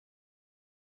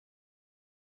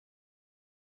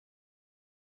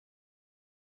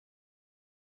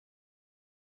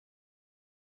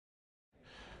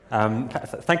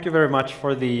Thank you very much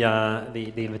for the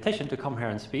invitation to come here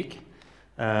and speak.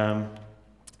 Let's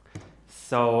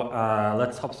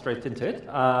hop straight into it.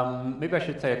 Maybe I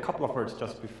should say a couple of words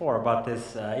just before about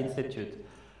this institute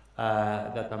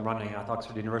that I'm running at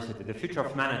Oxford University. The Future of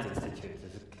Humanity Institute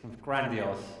is a kind of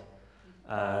grandiose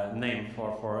name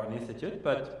for an institute,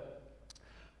 but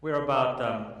we're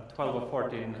about 12 or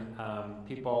 14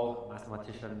 people,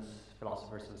 mathematicians,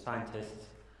 philosophers, and scientists,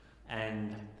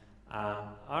 and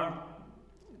our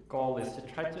goal is to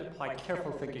try to apply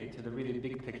careful thinking to the really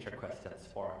big picture questions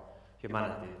for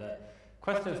humanity. The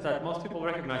questions that most people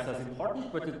recognize as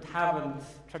important, but that haven't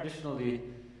traditionally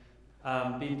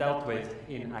been dealt with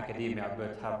in academia,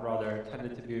 but have rather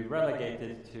tended to be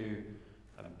relegated to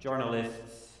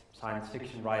journalists, science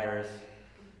fiction writers,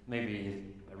 maybe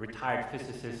a retired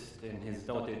physicist in his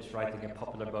dotage writing a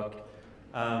popular book.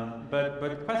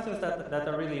 But questions that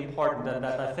are really important and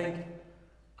that I think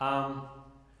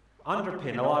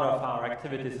underpin a lot of our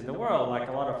activities in the world, like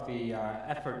a lot of the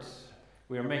efforts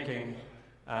we are making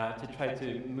to try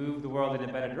to move the world in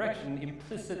a better direction,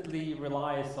 implicitly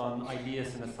relies on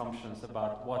ideas and assumptions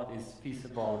about what is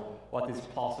feasible, what is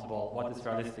plausible, what is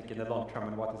realistic in the long term,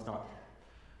 and what is not.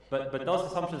 But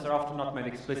those assumptions are often not made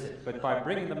explicit. But by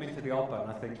bringing them into the open,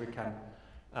 I think we can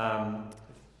have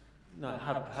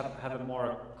a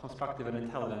more constructive and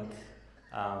intelligent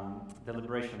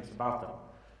deliberations about them.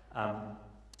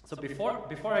 So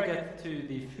before I get to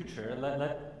the future,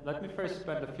 let me first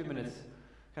spend a few minutes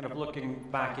kind of looking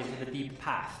back into the deep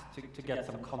past to get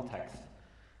some context.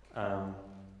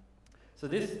 So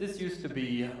this used to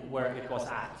be where it was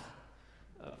at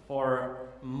for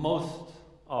most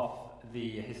of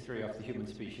the history of the human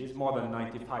species. More than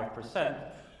 95%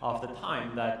 of the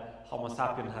time that Homo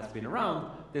sapiens has been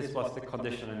around, this was the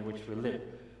condition in which we lived.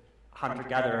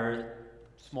 Hunter-gatherer,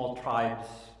 small tribes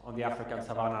on the African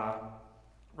savanna,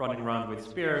 running around with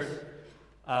spears.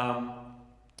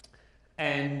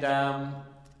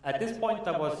 At this point,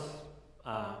 there was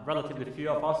relatively few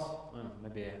of us,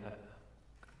 maybe a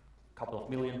couple of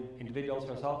million individuals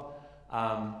or so.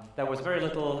 There was very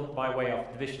little by way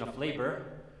of division of labor.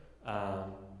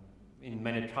 In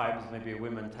many tribes, maybe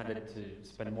women tended to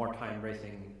spend more time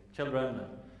raising children, and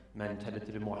men tended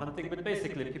to do more hunting, but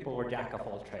basically people were jack of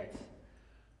all trades.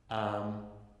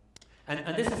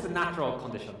 And this is the natural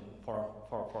condition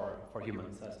for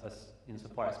humans, as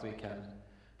insofar as we can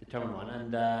determine one.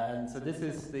 And so this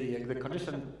is the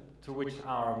condition to which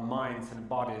our minds and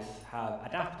bodies have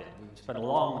adapted. We've spent a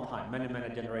long time, many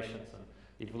generations, and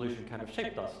evolution kind of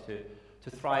shaped us to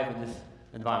thrive in this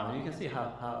environment. You can see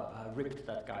how ripped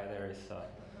that guy there is, a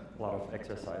lot of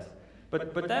exercise.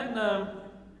 But then,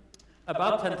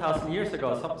 about 10,000 years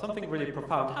ago, something really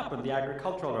profound happened, the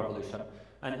agricultural revolution.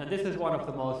 And this is one of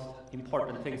the most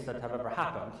important things that have ever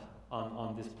happened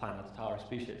on this planet to our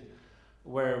species,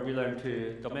 where we learned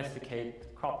to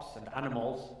domesticate crops and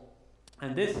animals.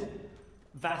 And this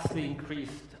vastly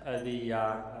increased the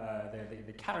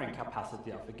carrying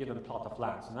capacity of a given plot of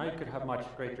land. So now you could have much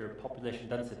greater population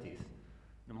densities.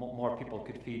 More people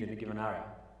could feed in a given area.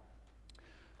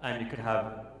 And you could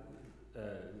have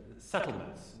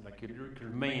settlements, like you could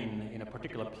remain in a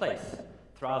particular place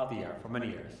throughout the year for many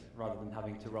years, rather than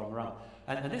having to roam around.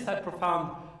 And this had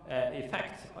profound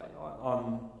effects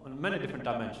on many different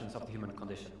dimensions of the human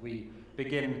condition. We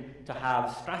begin to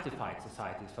have stratified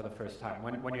societies for the first time.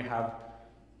 When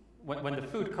the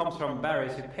food comes from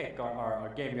berries you pick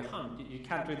or game you hunt, you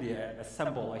can't really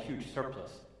assemble a huge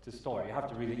surplus to store. You have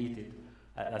to really eat it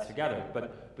as you gather it.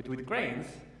 But with grains,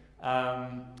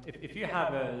 if you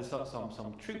have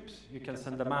some troops, you can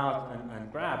send them out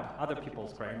and grab other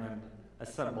people's grain and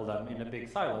assemble them in a big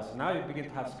silo. So now you begin to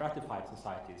have stratified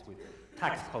societies with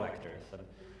tax collectors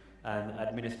and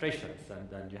administrations,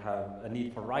 and you have a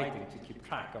need for writing to keep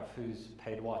track of who's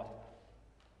paid what.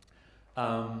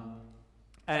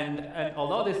 And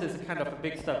although this is kind of a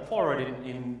big step forward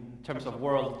in terms of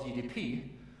world GDP,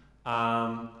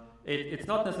 it's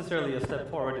not necessarily a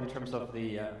step forward in terms of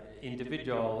the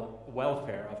individual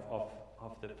welfare of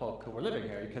the folk who were living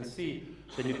here. You can see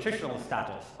the nutritional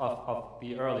status of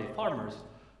the early farmers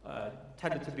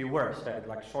tended to be worse. They had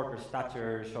like shorter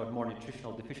stature, showed more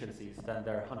nutritional deficiencies than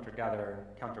their hunter-gatherer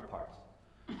counterparts.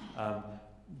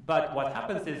 But what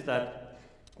happens is that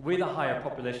with the higher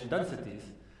population densities,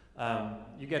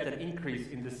 you get an increase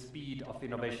in the speed of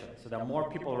innovation. So there are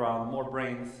more people around, more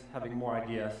brains having more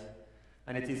ideas,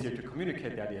 and it's easier to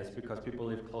communicate the ideas because people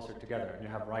live closer together and you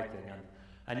have writing.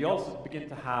 And you also begin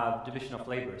to have division of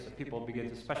labor, so people begin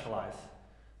to specialize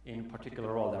in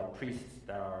particular role. There are priests,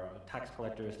 there are tax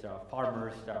collectors, there are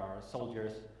farmers, there are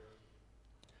soldiers.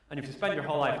 And if you spend your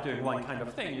whole life doing one kind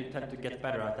of thing, you tend to get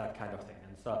better at that kind of thing.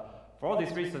 And so for all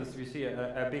these reasons, we see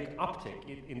a big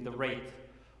uptick in the rate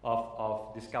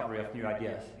of discovery of new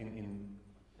ideas. And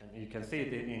you can see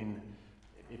it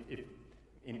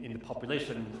in the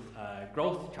population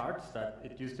growth charts, that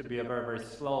it used to be a very, very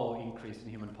slow increase in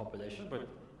human population, but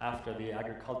after the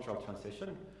agricultural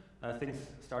transition, things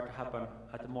start to happen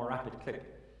at a more rapid clip.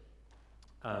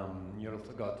 You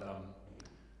also got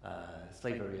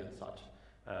slavery and such.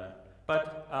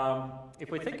 But if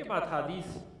we think about how these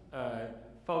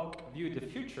folk viewed the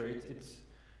future,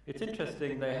 it's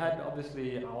interesting. They had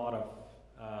obviously a lot of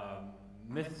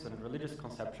myths and religious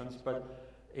conceptions,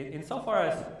 but insofar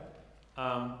as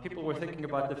people were thinking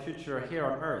about the future here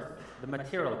on Earth, the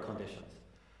material conditions,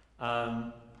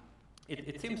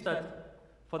 it seems that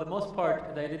for the most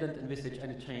part they didn't envisage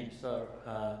any change. So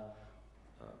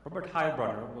Robert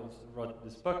Heilbronner wrote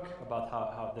this book about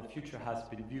how the future has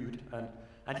been viewed,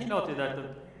 and he noted that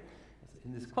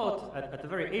in this quote, at the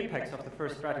very apex of the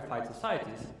first stratified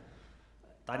societies,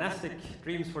 dynastic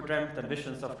dreams were dreamt and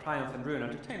visions of triumph and ruin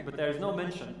entertained, but there is no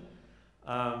mention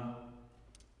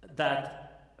that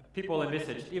people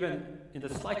envisaged, even in the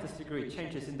slightest degree,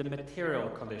 changes in the material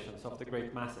conditions of the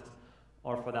great masses,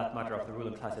 or for that matter of the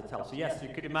ruling class itself. So yes, you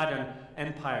could imagine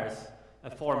empires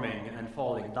forming and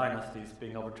falling, dynasties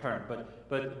being overturned, but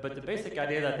the basic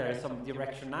idea that there is some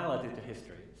directionality to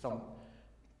history, some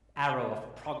arrow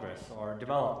of progress or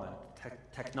development,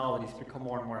 technologies become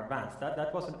more and more advanced,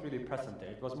 that wasn't really present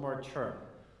there. It was more a churn.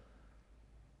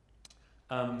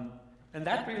 And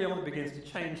that really only begins to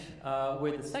change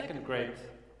with the second great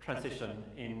transition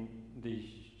in the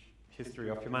history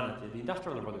of humanity, the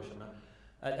Industrial Revolution.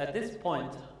 At this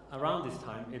point, around this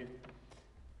time,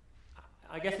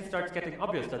 I guess it starts getting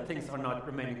obvious that things are not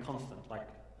remaining constant. Like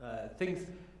things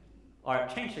are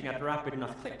changing at a rapid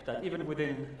enough clip that even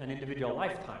within an individual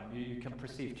lifetime, you can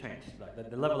perceive change. Like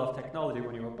the level of technology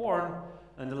when you were born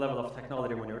and the level of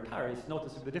technology when you retire is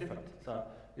noticeably different. So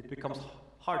it becomes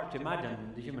hard to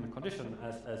imagine the human condition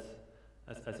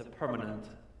as a permanent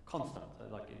constant.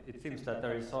 Like it seems that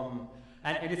there is some,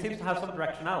 and it seems to have some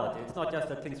directionality. It's not just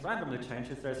that things randomly change,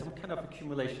 there's some kind of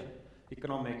accumulation,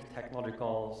 economic,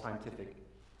 technological, scientific.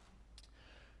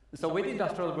 So with the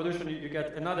Industrial Revolution, you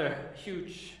get another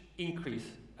huge increase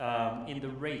in the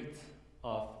rate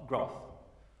of growth.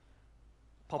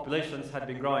 Populations had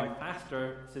been growing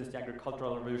faster since the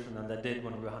Agricultural Revolution than they did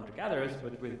when we were hunter-gatherers,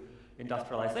 but with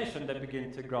industrialization, they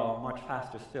begin to grow much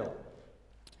faster still.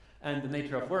 And the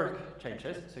nature of work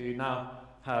changes, so you now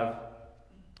have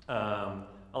a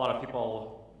lot of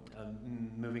people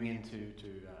moving in to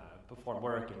perform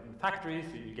work in factories.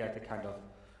 You get the kind of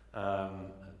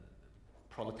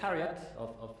proletariat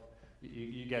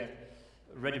you get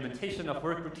regimentation of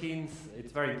work routines.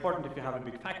 It's very important if you have a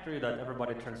big factory that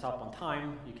everybody turns up on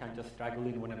time. You can't just straggle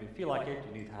in whenever you feel like it.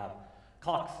 You need to have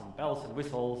clocks and bells and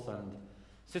whistles and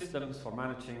systems for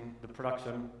managing the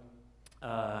production.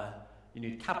 You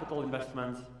need capital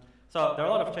investments. So there are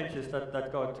a lot of changes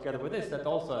that go together with this that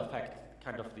also affect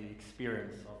kind of the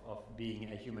experience of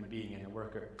being a human being and a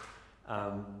worker.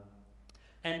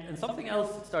 And something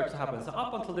else starts to happen. So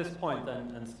up until this point,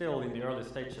 and still in the early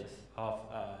stages of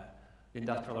the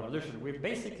Industrial Revolution, we've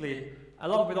basically,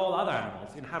 along with all other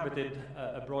animals, inhabited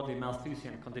a broadly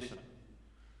Malthusian condition.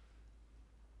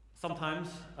 Sometimes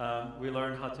we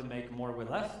learn how to make more with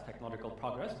less, technological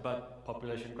progress, but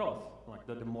population growth. Like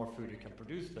the more food you can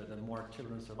produce, the more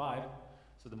children survive,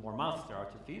 so the more mouths there are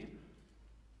to feed.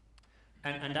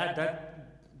 And that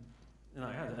you know,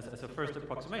 as a first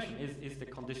approximation, is the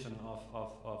condition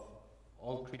of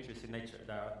all creatures in nature.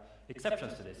 There are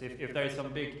exceptions to this. If there is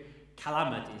some big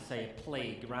calamity, say a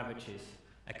plague ravages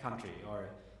a country, or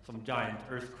some giant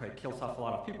earthquake kills off a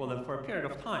lot of people, then for a period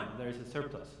of time there is a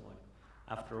surplus. Like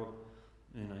after,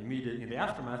 you know, immediately in the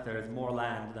aftermath, there is more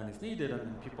land than is needed,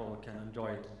 and people can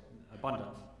enjoy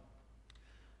abundance.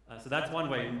 So that's one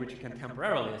way in which you can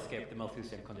temporarily escape the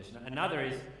Malthusian condition. Another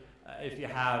is if you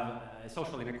have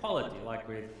social inequality, like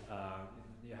with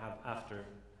you have after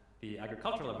the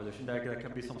Agricultural Revolution, there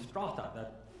can be some strata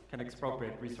that can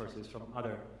expropriate resources from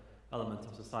other elements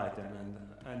of society and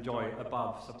enjoy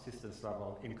above subsistence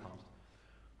level incomes.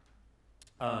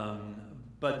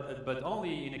 But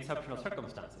only in exceptional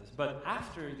circumstances. But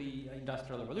after the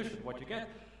Industrial Revolution, what you get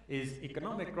is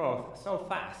economic growth so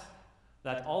fast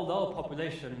that although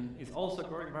population is also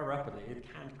growing very rapidly, it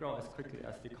can't grow as quickly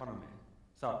as the economy.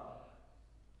 So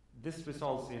this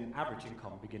results in average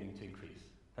income beginning to increase.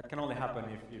 That can only happen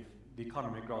if the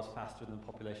economy grows faster than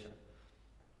population.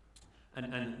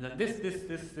 And this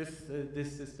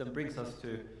system brings us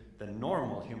to the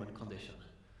normal human condition.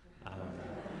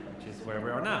 which is where we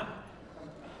are now.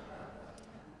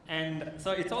 And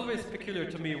so it's always peculiar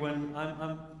to me when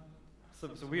so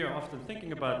we are often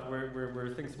thinking about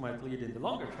where things might lead in the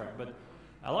longer term, but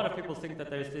a lot of people think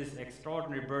that there's this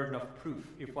extraordinary burden of proof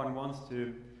if one wants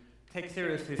to take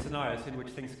seriously scenarios in which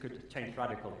things could change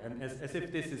radically, and as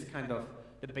if this is kind of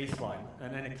the baseline,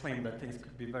 and any claim that things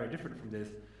could be very different from this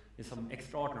is some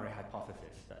extraordinary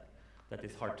hypothesis that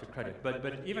is hard to credit.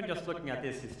 But even just looking at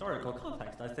this historical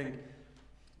context, I think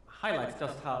highlights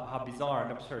just how bizarre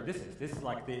and absurd this is. This is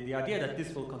like the idea that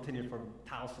this will continue for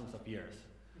thousands of years,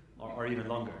 or even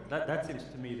longer. That seems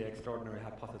to me the extraordinary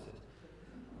hypothesis.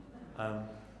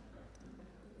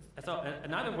 So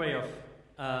another way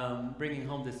of bringing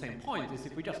home the same point is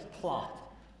if we just plot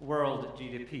world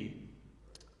GDP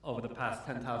over the past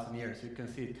 10,000 years, you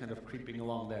can see it kind of creeping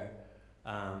along there,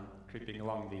 creeping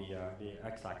along the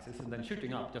x-axis and then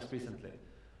shooting up just recently.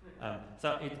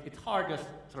 So it's hard just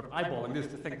sort of eyeballing this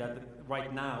to think that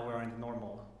right now we're in the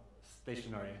normal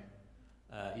stationary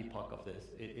epoch of this.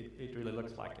 It really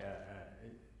looks like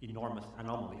an enormous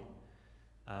anomaly.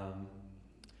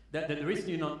 The reason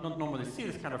you not normally see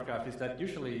this kind of graph is that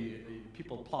usually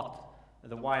people plot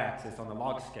the y-axis on a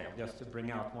log scale just to bring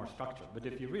out more structure. But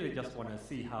if you really just want to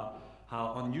see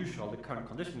how unusual the current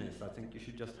condition is, I think you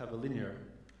should just have a linear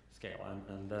scale,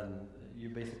 and then you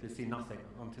basically see nothing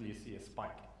until you see a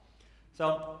spike.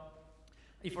 So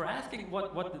if we're asking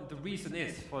what the reason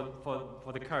is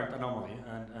for the current anomaly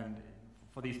and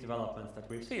for these developments that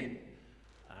we've seen,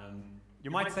 you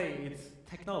might say it's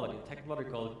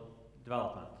technological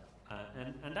development.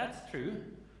 And that's true,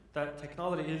 that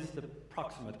technology is the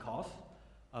proximate cause.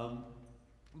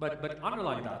 But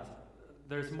underlying that,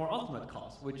 there's a more ultimate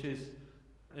cause, which is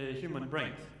human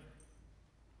brains.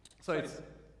 So it's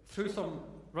through some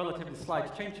relatively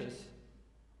slight changes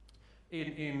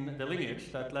in the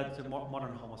lineage that led to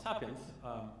modern Homo sapiens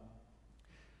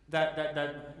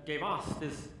that gave us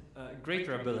this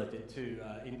greater ability to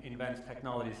invent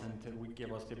technologies and to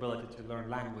give us the ability to learn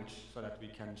language so that we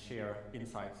can share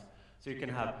insights. So you can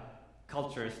have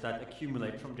cultures that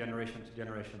accumulate from generation to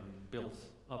generation and builds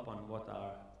up on what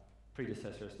our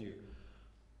predecessors knew.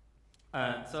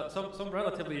 So some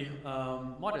relatively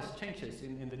modest changes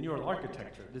in the neural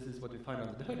architecture. This is what we find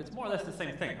under the hood. It's more or less the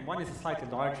same thing. And one is slightly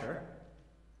larger,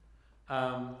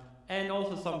 and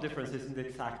also some differences in the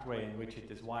exact way in which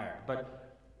it is wired.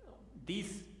 But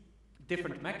these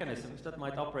different mechanisms that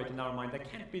might operate in our mind, they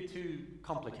can't be too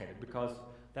complicated because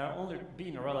there are only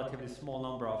been a relatively small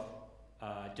number of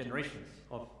generations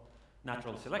of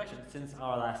natural selection since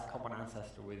our last common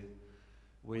ancestor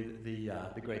with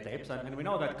the great apes, and we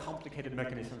know that complicated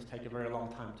mechanisms take a very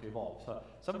long time to evolve. So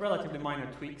some relatively minor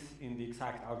tweaks in the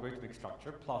exact algorithmic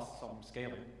structure plus some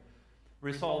scaling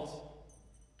results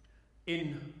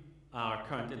in our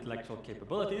current intellectual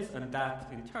capabilities, and that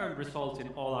in turn results in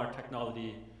all our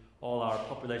technology, all our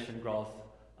population growth,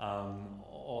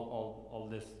 all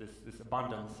this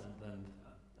abundance and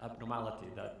abnormality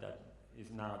that is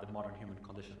now the modern human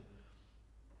condition.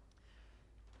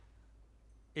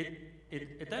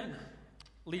 It then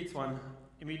leads one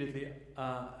immediately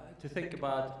to think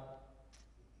about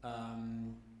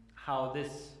how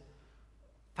this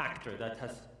factor that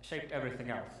has shaped everything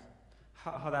else,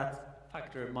 how that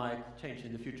factor might change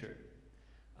in the future.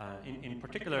 In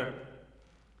particular,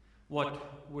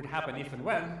 what would happen if and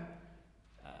when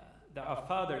there are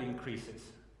further increases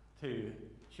to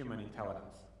human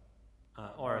intelligence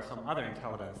or some other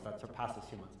intelligence that surpasses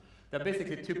humans. There are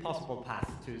basically two possible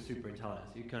paths to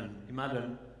superintelligence. You can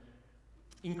imagine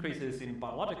increases in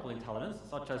biological intelligence,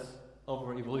 such as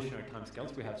over evolutionary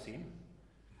timescales we have seen,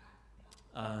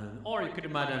 or you could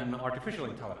imagine artificial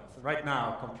intelligence. Right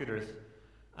now, computers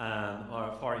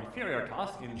are far inferior to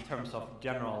us in terms of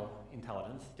general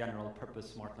intelligence, general purpose,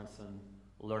 smartness, and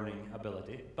learning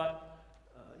ability, but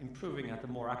improving at a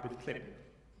more rapid clip.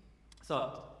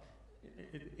 So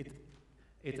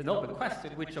it's an open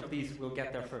question which of these will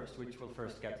get there first, which will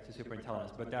first get to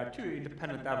superintelligence. But there are two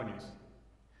independent avenues,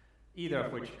 either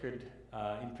of which could,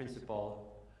 in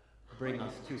principle, bring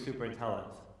us to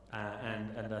superintelligence.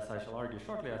 And as I shall argue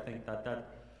shortly, I think that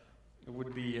it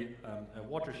would be a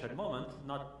watershed moment,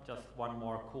 not just one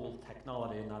more cool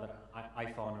technology, another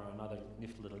iPhone or another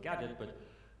nifty little gadget, but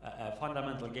a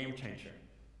fundamental game changer.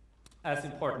 As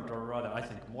important, or rather, I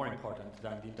think, more important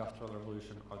than the Industrial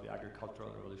Revolution or the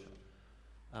Agricultural Revolution.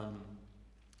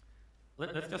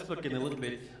 Let's just look in a little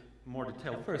bit more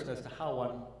detail first as to how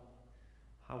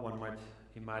one might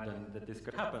imagine that this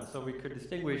could happen. So we could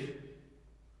distinguish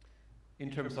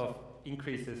in terms of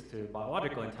increases to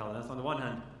biological intelligence. On the one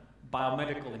hand,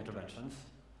 biomedical interventions,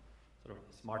 sort of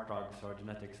smart drugs or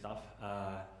genetic stuff.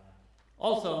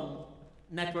 Also,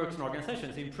 networks and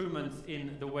organizations, improvements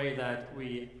in the way that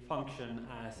we function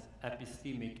as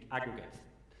epistemic aggregates.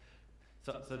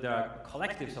 So there are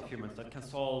collectives of humans that can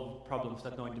solve problems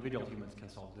that no individual humans can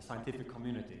solve. The scientific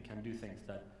community can do things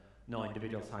that no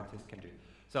individual scientist can do.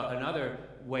 So another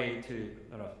way to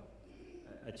sort of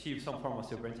achieve some form of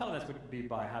superintelligence would be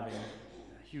by having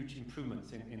huge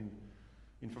improvements in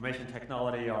information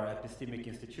technology or epistemic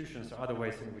institutions or other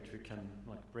ways in which we can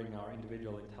bring our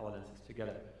individual intelligences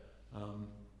together. I'm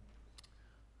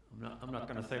not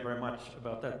going to say very much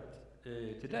about that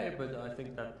today, but I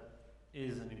think that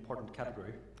is an important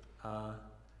category.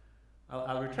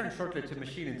 I'll return shortly to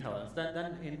machine intelligence.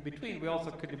 Then in between, we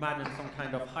also could imagine some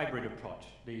kind of hybrid approach,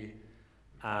 the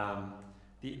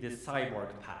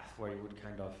cyborg path, where you would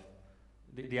kind of,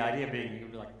 the idea being you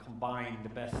would combine the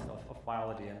best of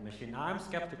biology and machine. Now, I'm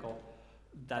skeptical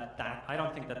that I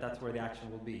don't think that that's where the action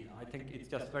will be. I think it's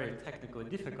just very technically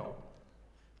difficult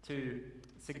to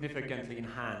significantly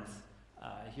enhance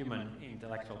human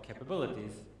intellectual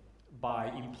capabilities by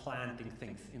implanting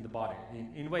things in the body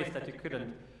in ways that you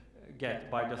couldn't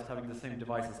get by just having the same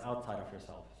devices outside of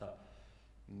yourself. So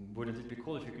wouldn't it be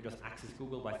cool if you could just access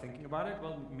Google by thinking about it?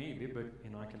 Well, maybe, but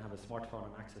I can have a smartphone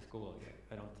and access Google.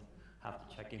 I don't have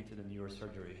to check into the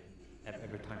neurosurgery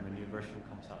every time a new version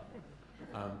comes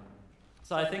out.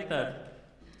 So I think that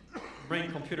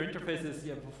brain-computer interfaces,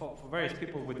 for various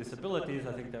people with disabilities,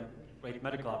 I think they're great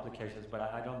medical applications, but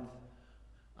I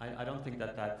don't think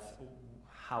that that's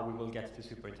how we will get to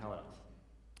superintelligence.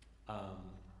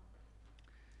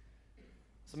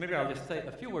 So maybe I'll just say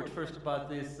a few words first about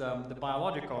this, the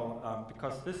biological,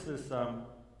 because this is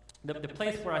the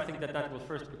place where I think that will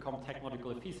first become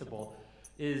technologically feasible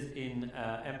is in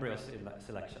embryo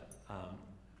selection.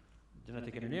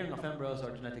 Genetic engineering of embryos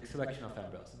or genetic selection of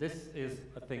embryos. This is,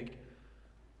 I think,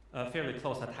 fairly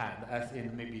close at hand, as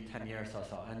in maybe 10 years or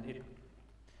so. And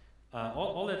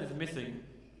all that is missing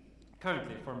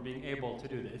currently from being able to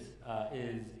do this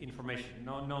is information.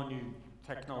 No new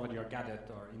technology or gadget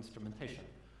or instrumentation.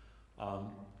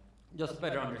 Just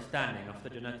better understanding of the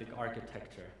genetic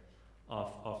architecture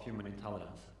of human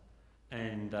intelligence.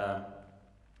 And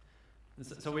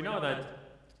so we know that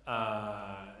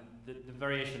the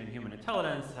variation in human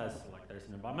intelligence has, there's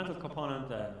an environmental component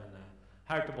and a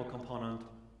heritable component.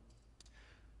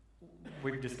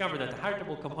 We've discovered that the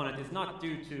heritable component is not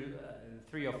due to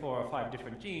 3 or 4 or 5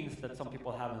 different genes that some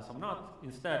people have and some not.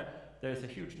 Instead, there's a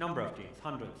huge number of genes,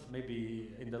 hundreds,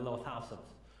 maybe in the low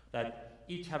thousands, that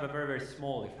each have a very, very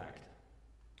small effect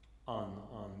on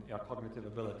your cognitive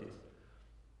abilities.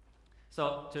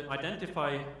 So to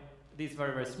identify these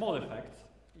very, very small effects,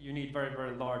 you need very,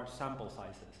 very large sample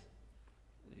sizes.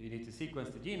 You need to sequence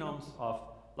the genomes of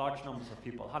large numbers of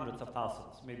people, hundreds of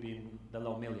thousands, maybe in the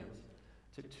low millions,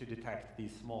 to detect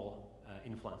these small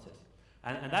influences.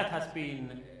 And that has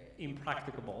been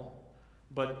impracticable,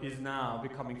 but is now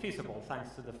becoming feasible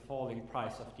thanks to the falling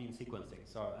price of gene sequencing.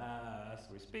 So as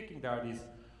we're speaking, there are these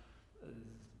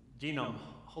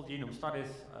whole genome studies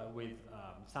with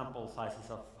sample sizes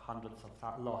of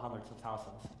low hundreds of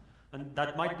thousands. And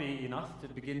that might be enough to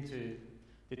begin to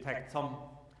detect some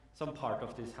part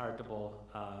of this heritable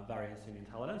variance in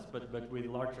intelligence, but with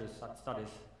larger studies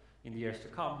in the years to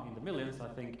come, in the millions, I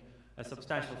think a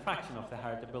substantial fraction of the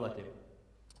heritability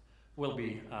will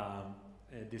be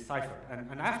deciphered.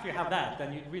 And after you have that,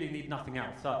 then you really need nothing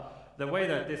else. So the way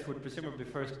that this would presumably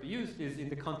first be used is in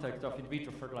the context of in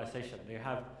vitro fertilization. They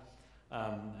have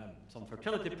some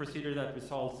fertility procedure that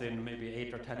results in maybe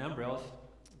 8 or 10 embryos.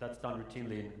 That's done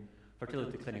routinely in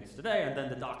fertility clinics today, and then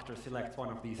the doctor selects one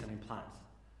of these and implants.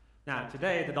 Now,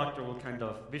 today, the doctor will kind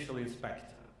of visually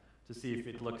inspect to see if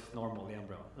it looks normal, the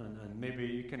embryo. And maybe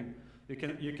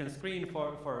you can screen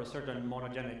for certain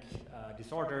monogenic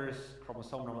disorders,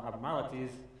 chromosomal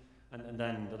abnormalities, and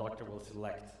then the doctor will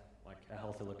select a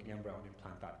healthy-looking embryo and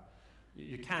implant that.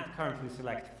 You can't currently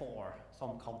select for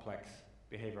some complex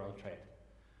behavioral trait.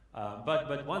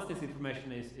 But once this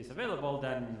information is available,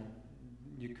 then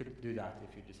you could do that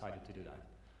if you decided to do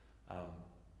that.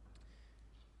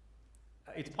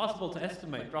 It's possible to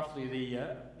estimate roughly the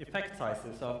effect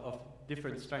sizes of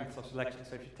different strengths of selection.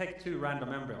 So if you take 2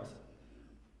 random embryos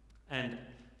and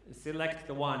select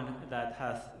the one that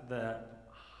has the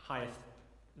highest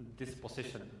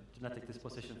disposition, genetic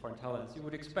disposition for intelligence, you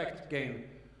would expect to gain,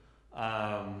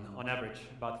 on average,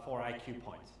 about 4 IQ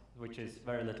points, which is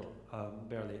very little,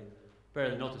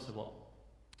 barely noticeable.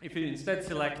 If you instead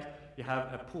select, you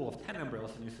have a pool of 10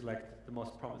 embryos and you select the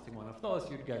most promising one of those,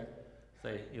 you'd get,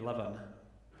 say, 11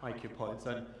 IQ points.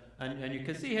 And you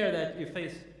can see here that you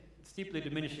face steeply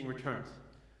diminishing returns.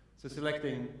 So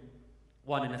selecting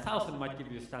 1 in 1,000 might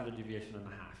give you a standard deviation and a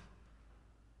half.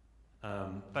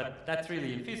 But that's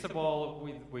really infeasible.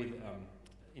 With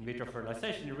in vitro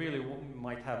fertilization, you really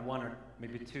might have 1 or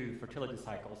maybe 2 fertility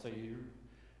cycles. So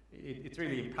it's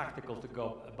really impractical to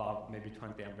go above maybe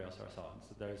 20 embryos or so on.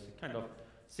 So there's a kind of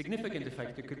significant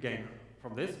effect you could gain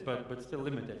from this, but still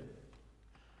limited.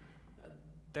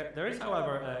 There is,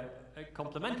 however, a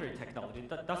complementary technology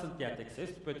that doesn't yet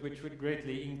exist, but which would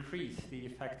greatly increase the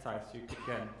effect size you could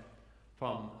get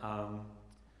from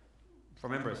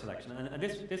embryo selection. And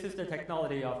this is the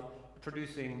technology of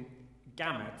producing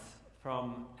gametes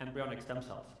from embryonic stem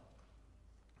cells.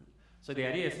 So the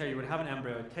idea is here you would have an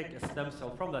embryo, take a stem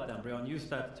cell from that embryo and use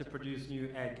that to produce new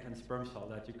egg and sperm cell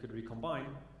that you could recombine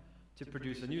to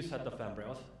produce a new set of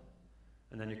embryos.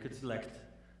 And then you could select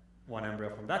 1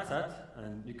 embryo from that set,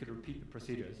 and you could repeat the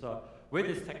procedure. So with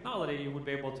this technology, you would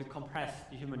be able to compress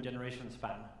the human generation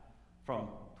span from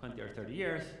 20 or 30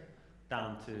 years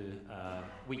down to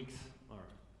weeks, or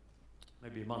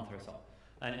maybe a month or so.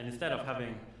 And instead of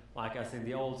having, like as in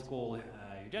the old school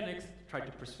eugenics, try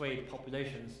to persuade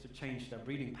populations to change their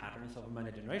breeding patterns over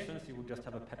many generations, you would just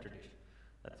have a petri dish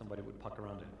that somebody would puck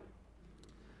around in.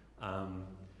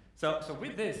 So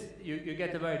with this, you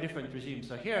get a very different regime.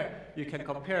 So here you can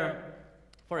compare,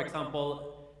 for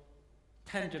example,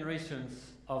 10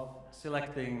 generations of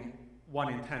selecting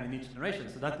 1 in 10 in each generation.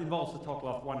 So that involves a total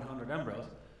of 100 embryos.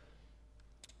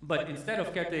 But instead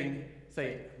of getting,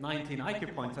 say, 19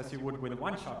 IQ points as you would with a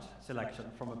one-shot selection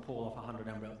from a pool of 100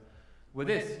 embryos, with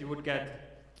this you would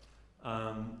get,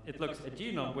 it looks a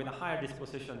genome with a higher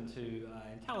disposition to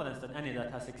intelligence than any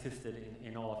that has existed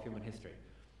in all of human history.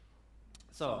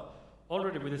 So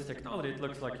already with this technology, it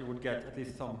looks like you would get at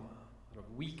least some sort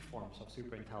of weak forms of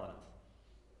superintelligence.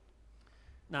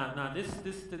 Now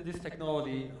this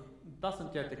technology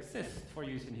doesn't yet exist for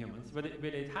use in humans, but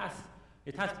it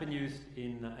has been used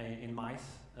in mice.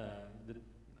 The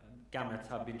gametes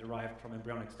have been derived from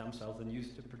embryonic stem cells and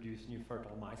used to produce new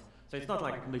fertile mice. So it's not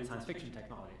like a complete science fiction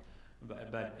technology,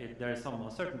 but there is some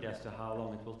uncertainty as to how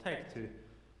long it will take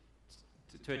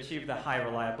to achieve the high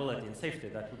reliability and safety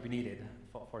that would be needed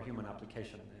for human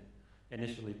application,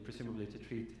 initially presumably to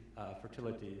treat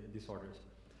fertility disorders.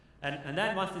 And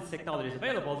then once this technology is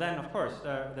available, then of course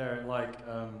there are like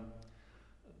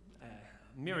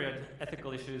myriad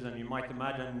ethical issues, and you might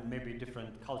imagine maybe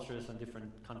different cultures and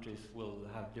different countries will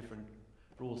have different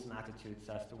rules and attitudes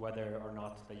as to whether or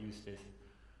not they use this.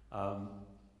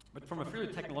 But from a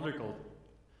purely technological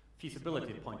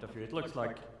feasibility point of view, it looks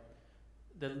like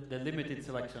the limited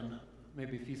selection may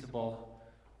be feasible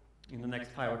in the next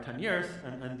 5 or 10 years,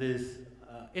 and this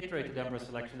iterated embryo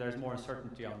selection, there is more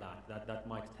uncertainty on that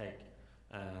might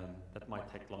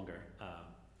take longer,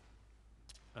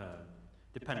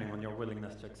 depending on your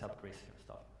willingness to accept risk and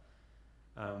stuff.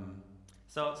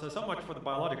 So much for the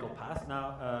biological path.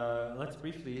 Now let's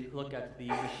briefly look at the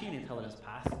machine intelligence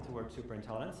path towards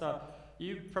superintelligence. So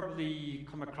you've probably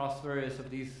come across various of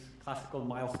these classical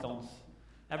milestones.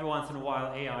 Every once in a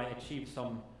while, AI achieves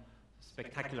some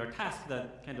spectacular task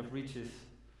that kind of reaches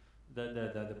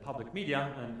the public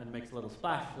media and makes a little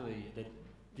splash. So the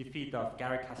defeat of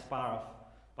Garry Kasparov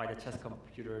by the chess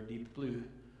computer Deep Blue.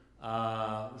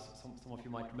 Some of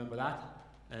you might remember that.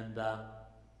 And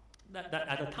that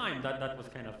at the time, that was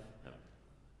kind of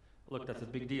looked as a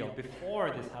big deal. Before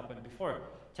this happened, before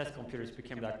chess computers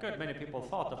became that good, many people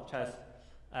thought of chess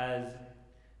as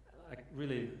like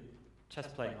really chess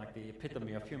playing, like the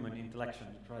epitome of human intellection.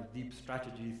 It requires deep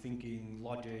strategy, thinking,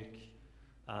 logic.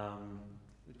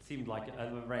 It seemed like a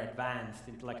very advanced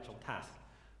intellectual task.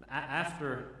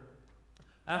 After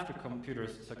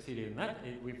computers succeeded in that,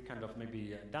 we've kind of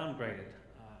maybe downgraded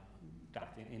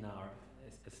that in our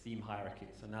esteem hierarchy.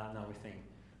 So now we think,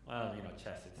 well, you know,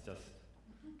 chess, it's just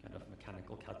kind of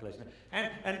mechanical calculation.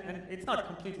 And it's not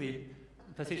completely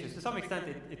facetious. To some extent,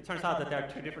 it turns out that there are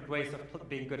 2 different ways of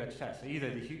being good at chess. So either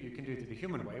you can do it the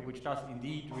human way, which does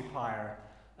indeed require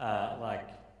like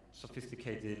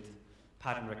sophisticated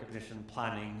pattern recognition,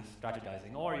 planning,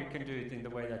 strategizing, or you can do it in the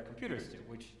way that computers do,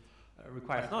 which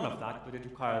requires none of that, but it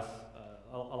requires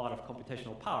a lot of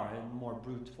computational power and more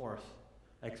brute force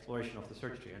exploration of the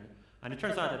search tree. And it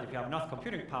turns out that if you have enough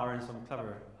computing power and some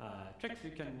clever tricks,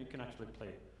 you can actually play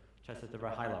chess at a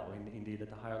very high level, indeed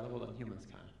at a higher level than humans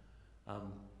can.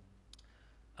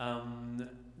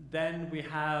 Then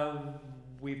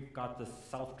we've got the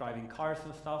self-driving cars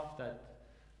and stuff that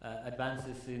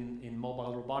advances in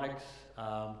mobile robotics.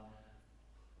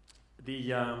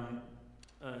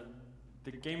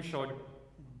 The game show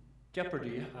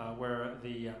Jeopardy, where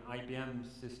the IBM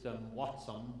system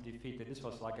Watson defeated, this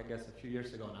was like I guess a few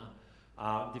years ago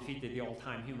defeated the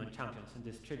all-time human champions in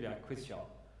this trivia quiz show.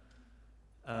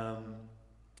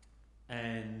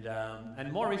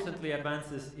 And more recently,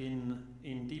 advances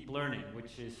in deep learning,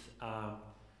 which is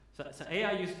so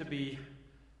AI used to be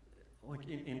like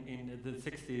in the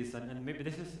 60s, and maybe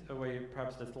this is a way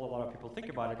perhaps that a lot of people think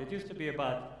about it. It used to be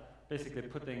about basically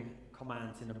putting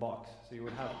commands in a box. So you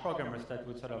would have programmers that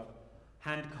would sort of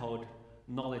hand code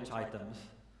knowledge items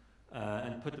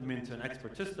and put them into an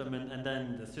expert system, and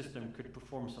then the system could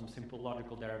perform some simple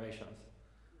logical derivations.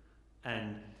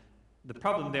 And the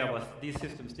problem there was these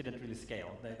systems didn't really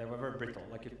scale. They were very brittle.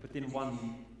 Like you put in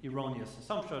one erroneous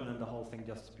assumption and the whole thing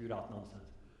just spewed out nonsense.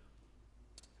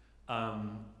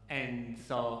 And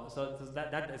so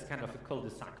that is kind of a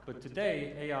cul-de-sac. But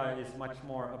today, AI is much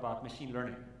more about machine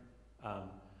learning.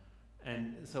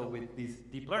 And so with these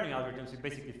deep learning algorithms, you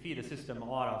basically feed a system a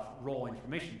lot of raw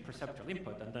information, perceptual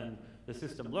input, and then the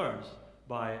system learns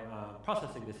by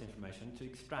processing this information to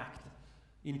extract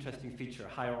interesting feature,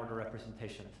 higher order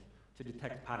representations, to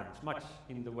detect patterns, much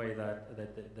in the way that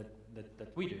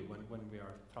we do when we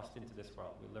are thrust into this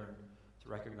world. We learn to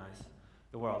recognize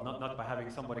the world, not by having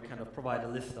somebody kind of provide a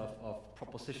list of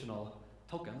propositional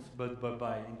tokens, but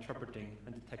by interpreting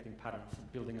and detecting patterns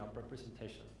and building up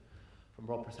representation from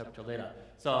raw perceptual data.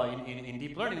 So in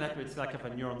deep learning network, it's like a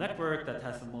neural network that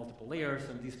has some multiple layers,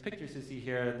 and these pictures you see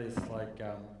here, this like,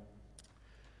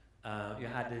 you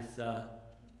had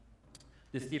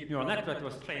this deep neural network that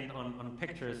was trained on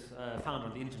pictures found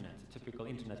on the internet, typical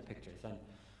internet pictures. And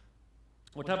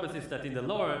what happens is that in the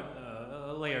lower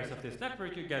layers of this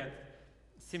network, you get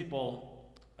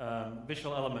simple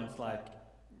visual elements like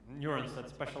neurons that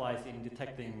specialize in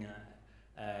detecting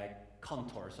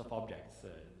contours of objects,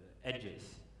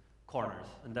 edges, corners.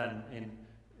 And then in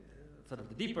sort of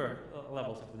the deeper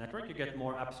levels of the network, you get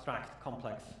more abstract,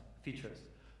 complex features.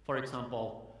 For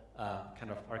example,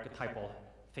 kind of archetypal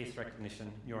face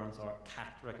recognition neurons or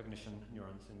cat recognition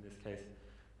neurons in this case.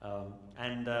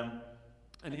 And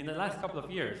in the last couple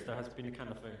of years, there has been a kind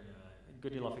of a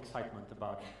good deal of excitement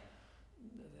about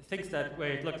things that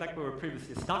where it looked like we were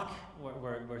previously stuck,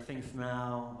 where things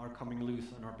now are coming loose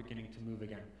and are beginning to move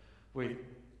again, with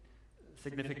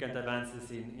significant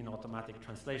advances in automatic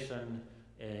translation,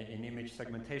 in image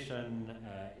segmentation,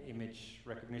 image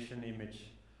recognition,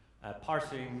 image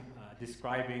parsing,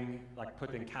 describing, like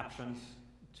putting captions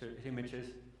to images.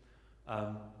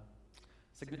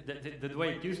 So the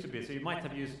way it used to be, so you might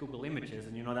have used Google Images,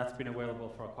 and you know that's been available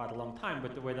for quite a long time,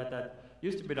 but the way that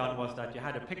used to be done was that you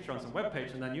had a picture on some web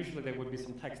page, and then usually there would be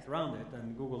some text around it,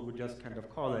 and Google would just kind of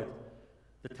correlate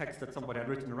the text that somebody had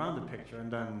written around the picture,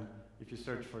 and then if you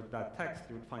search for that text,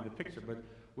 you would find the picture. But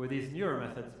with these neural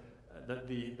methods,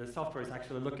 the software is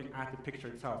actually looking at the picture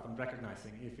itself and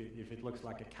recognizing if it looks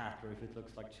like a cat or if it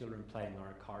looks like children playing or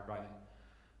a car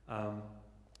driving.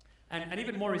 And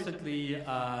even more recently,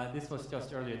 this was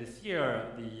just earlier this year,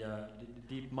 the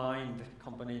DeepMind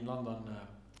company in London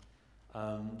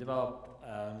developed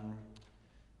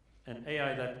an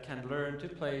AI that can learn to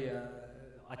play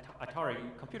Atari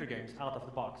computer games out of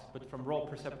the box, but from raw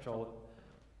perceptual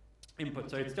input.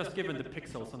 So it's just given the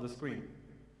pixels on the screen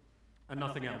and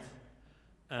nothing else.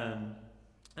 And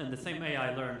the same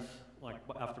AI learns, like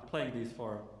after playing these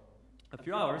for a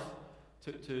few hours,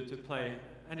 to play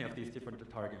any of these different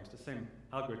Atari games, the same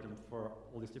algorithm for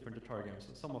all these different Atari games,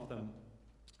 and some of them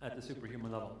at the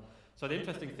superhuman level. So the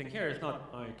interesting thing here is not,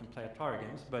 oh, you can play Atari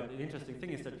games, but the interesting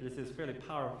thing is that this is fairly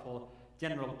powerful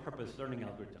general purpose learning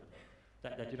algorithm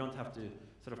that you don't have to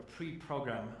sort of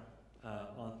pre-program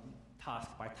on task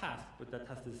by task, but that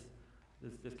has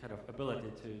this kind of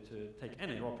ability to take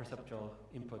any raw perceptual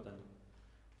input and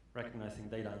recognizing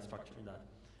data and structure in that.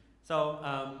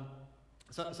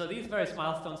 So these various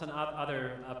milestones and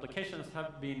other applications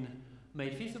have been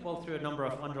made feasible through a number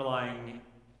of underlying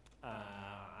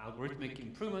algorithmic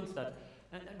improvements that,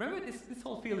 and remember this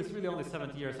whole field is really only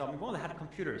 70 years old. We've only had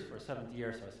computers for 70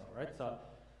 years or so, right?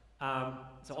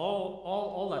 So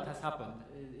all that has happened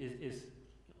is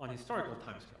on historical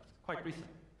timescales, quite recent.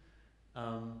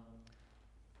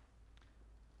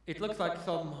 It looks like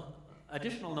some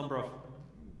additional number of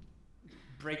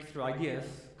breakthrough ideas,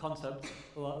 concepts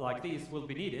like these will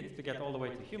be needed to get all the way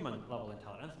to human level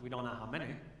intelligence. We don't know how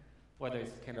many, whether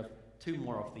it's kind of 2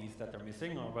 more of these that are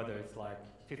missing or whether it's like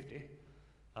 50.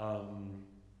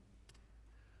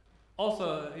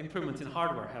 Also, improvements in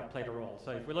hardware have played a role.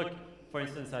 So if we look, for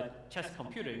instance, at chess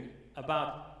computing,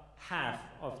 about half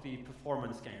of the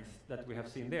performance gains that we have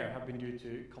seen there have been due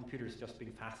to computers just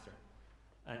being faster.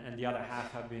 And the other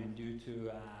half have been due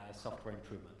to software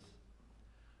improvements.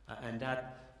 And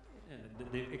that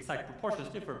the exact proportions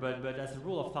differ, but as a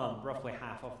rule of thumb, roughly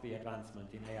half of the advancement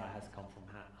in AI has come from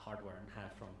hardware and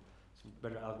half from some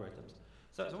better algorithms.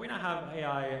 So we now have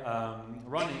AI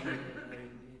running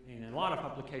in a lot of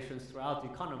applications throughout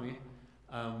the economy.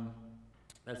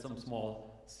 There's some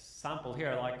small sample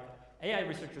here. Like AI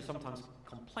researchers sometimes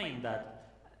complain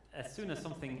that as soon as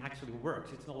something actually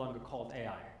works, it's no longer called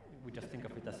AI. We just think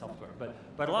of it as software.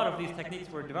 But a lot of these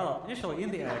techniques were developed initially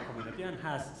in the AI community and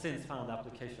has since found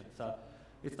application. So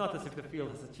it's not as if the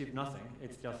field has achieved nothing.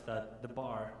 It's just that the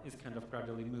bar is kind of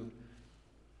gradually moved.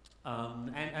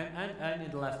 And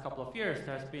in the last couple of years,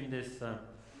 there's been this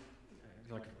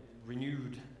like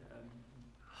renewed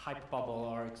hype bubble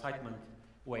or excitement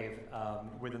wave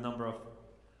with a number of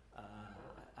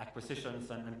acquisitions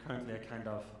and currently a kind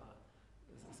of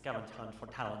scavenger hunt for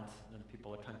talent, and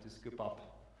people are trying to scoop up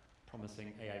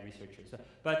promising AI researchers.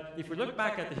 But if we look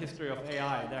back at the history of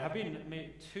AI, there have been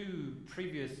two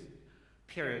previous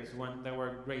periods when there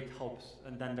were great hopes,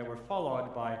 and then they were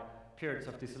followed by periods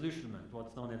of disillusionment,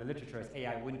 what's known in the literature as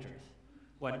AI winters,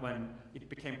 when it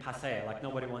became passé, like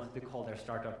nobody wanted to call their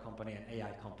startup company an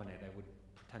AI company, they would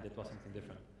pretend it was something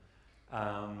different.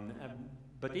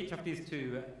 But each of these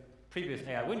two previous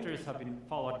AI winters have been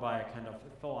followed by a kind of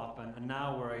thaw-up, and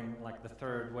now we're in like the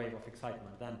third wave of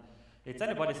excitement. And it's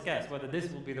anybody's guess whether this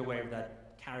will be the wave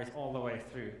that carries all the way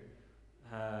through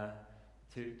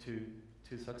to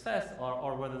success,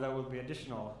 or whether there will be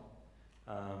additional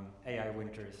AI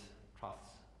winters, troughs,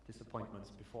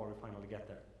 disappointments before we finally get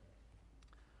there.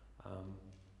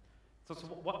 So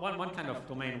one kind of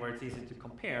domain where it's easy to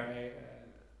compare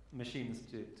machines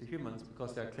to humans,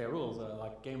 because there are clear rules,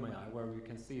 like game AI, where we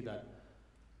can see that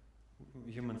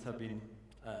humans have been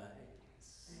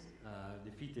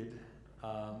defeated.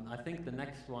 I think the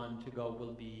next one to go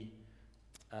will be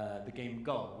the game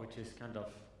Go, which is kind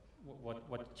of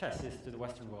what chess is to the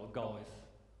Western world, Go is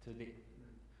to the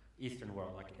Eastern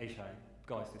world, like Asia.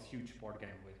 Go is this huge board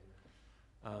game with,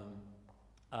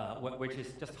 which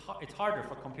is just it's harder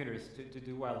for computers to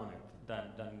do well on it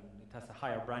than it has a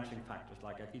higher branching factors.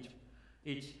 Like at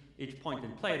each point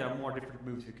in play, there are more different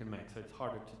moves you can make, so it's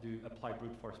harder to apply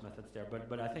brute force methods there.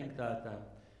 But I think that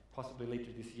possibly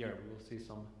later this year we will see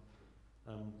some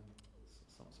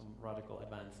radical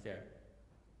advance there.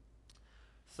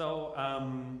 So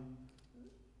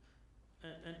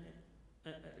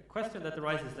a question that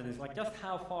arises then is like, just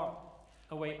how far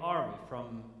away are we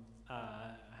from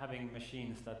having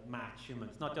machines that match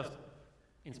humans, not just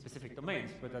in specific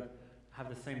domains, but that have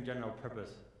the same general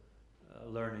purpose,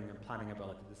 learning and planning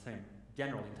ability, the same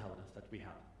general intelligence that we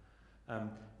have.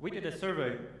 We did a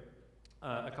survey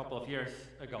a couple of years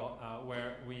ago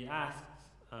where we asked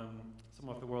some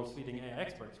of the world's leading AI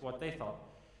experts what they thought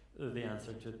the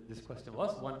answer to this question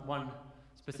was. One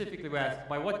specifically we asked,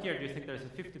 by what year do you think there's a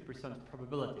 50%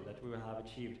 probability that we will have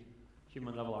achieved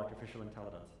human-level artificial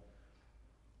intelligence?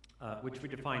 Which we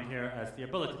define here as the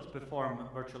ability to perform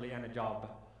virtually any job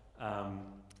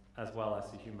as well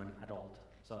as a human adult.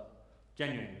 So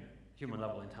genuine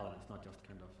human-level intelligence, not just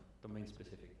kind of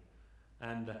domain-specific.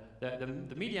 And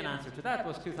the median answer to that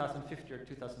was 2050 or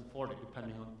 2040,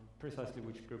 depending on precisely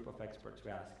which group of experts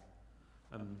we asked.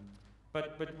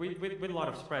 But with a lot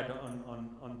of spread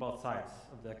on both sides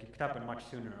of that. It could happen much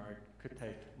sooner, or it could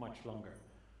take much longer.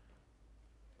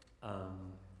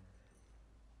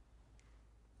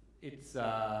 It's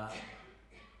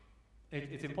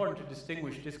important to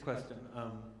distinguish this question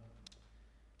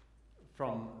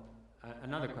from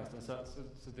another question. So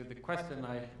the question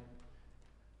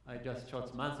I just showed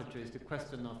some answer to is the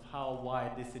question of how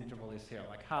wide this interval is here.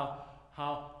 Like how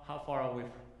far are we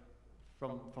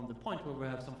from the point where we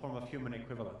have some form of human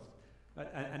equivalence?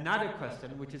 But another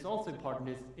question, which is also important,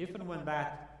 is if and when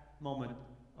that moment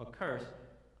occurs,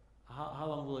 how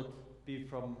long will it be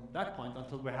from that point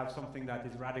until we have something that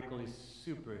is radically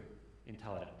super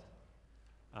intelligent?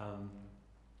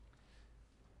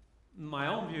 My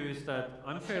own view is that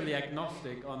I'm fairly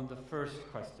agnostic on the first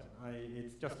question.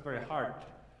 It's just very hard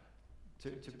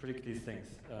to predict these things.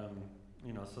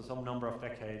 So some number of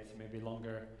decades, maybe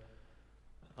longer,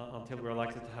 until we're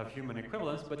likely to have human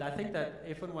equivalence. But I think that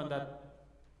if and when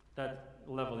that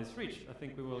level is reached, I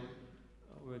think we will,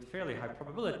 with fairly high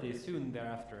probability, soon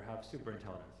thereafter have super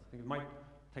intelligence. I think it might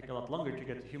take a lot longer to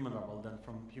get to human level than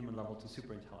from human level to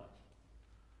super intelligence.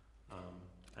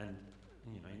 And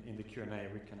in the Q&A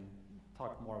we can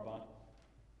talk more about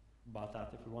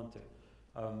that if we want to.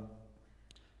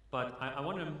 But I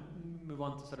want to move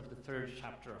on to sort of the third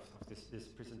chapter of this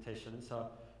presentation. So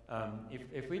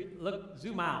if we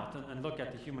zoom out and look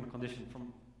at the human condition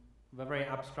from a very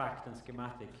abstract and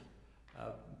schematic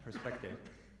perspective,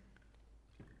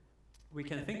 we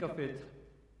can think of it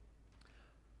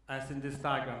as in this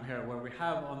diagram here, where we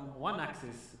have on one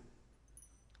axis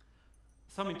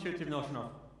some intuitive notion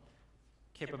of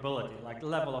capability, like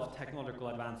level of technological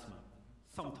advancement,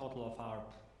 sum total of our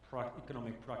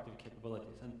economic productive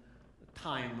capabilities, and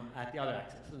time at the other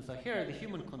axis. And so here the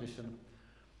human condition,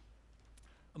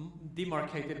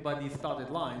 demarcated by these dotted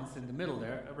lines in the middle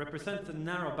there, represents a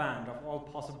narrow band of all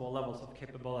possible levels of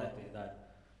capability that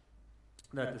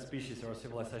the species or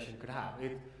civilization could have.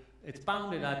 It's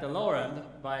bounded at the lower end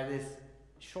by this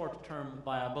short-term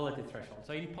viability threshold.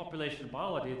 So in population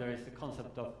biology, there is the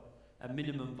concept of a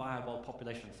minimum viable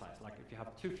population size. Like if you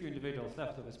have too few individuals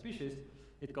left of a species,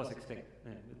 it goes extinct.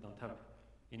 They don't have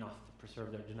enough to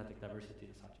preserve their genetic diversity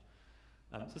and such.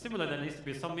 So similarly, there needs to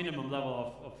be some minimum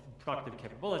level of productive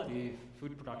capability,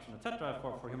 food production, etc.,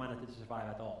 for humanity to survive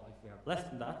at all. If we have less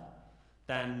than that,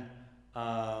 then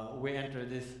we enter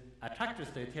this attractor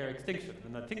state here, extinction.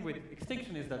 And the thing with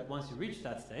extinction is that once you reach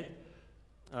that state,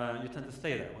 you tend to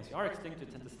stay there. Once you are extinct, you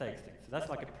tend to stay extinct. So that's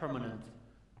like a permanent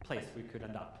place we could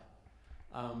end up.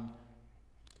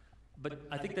 But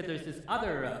I think that there's this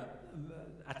other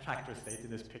attractor state in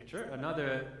this picture,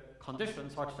 another condition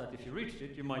such that if you reached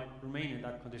it, you might remain in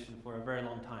that condition for a very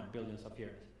long time, billions of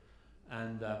years.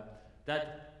 And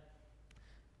that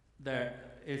there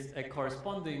is a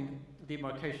corresponding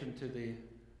demarcation to the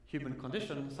human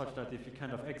condition such that if you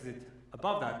kind of exit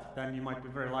above that, then you might be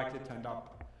very likely to end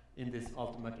up in this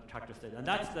ultimate attractor state. And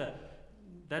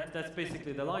that's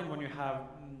basically the line when you have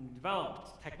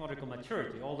developed technological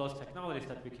maturity. All those technologies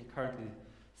that we can currently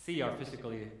see are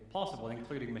physically possible,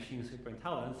 including machine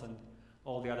superintelligence and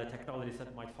all the other technologies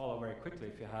that might follow very quickly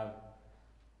if you have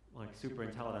like super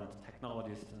intelligent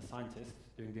technologists and scientists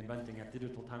doing the inventing at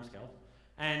digital timescales.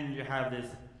 And you have this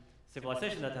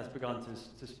civilization that has begun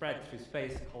to spread through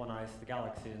space, colonize the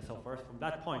galaxy and so forth. From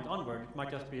that point onward, it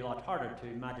might just be a lot harder to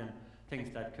imagine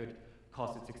things that could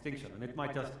cause its extinction. And it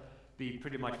might just be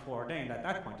pretty much foreordained at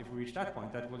that point. If we reach that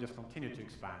point, that will just continue to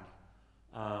expand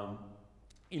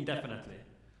indefinitely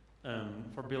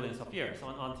for billions of years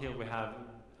until we have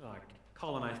like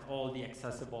colonized all the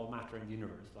accessible matter in the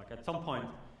universe. Like at some point,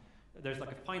 there's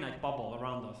like a finite bubble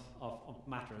around us of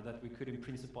matter that we could in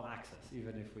principle access,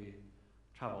 even if we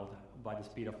traveled by the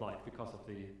speed of light because of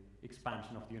the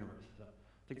expansion of the universe. So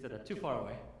things that are too far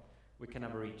away, we can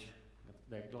never reach.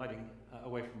 They're gliding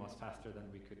away from us faster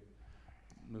than we could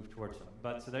move towards them.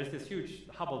 But so there's this huge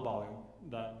Hubble volume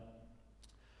that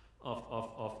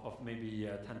of maybe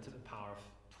 10 to the power of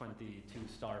 22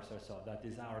 stars or so. That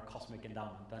is our cosmic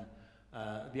endowment. And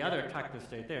the other attractor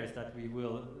state there is that we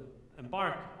will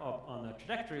embark on a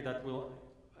trajectory that will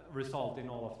result in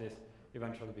all of this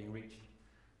eventually being reached.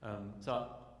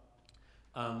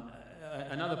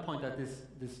 Another point that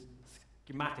this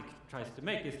schematic tries to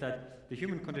make is that the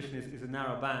human condition is a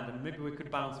narrow band, and maybe we could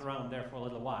bounce around there for a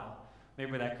little while.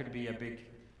 Maybe that could be a big,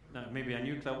 maybe a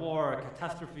nuclear war, a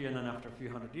catastrophe, and then after a few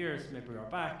hundred years, maybe we are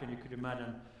back, and you could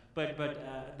imagine. But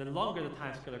the longer the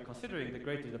time scale you're considering, the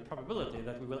greater the probability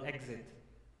that we will exit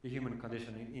the human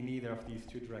condition in either of these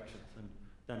two directions, and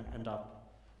then end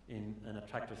up in an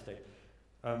attractor state.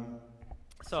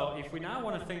 So if we now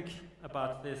want to think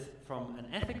about this from an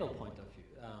ethical point of view,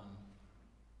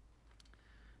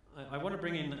 I want to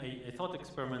bring in a thought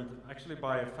experiment actually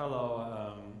by a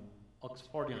fellow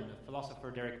Oxfordian, a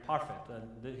philosopher, Derek Parfit.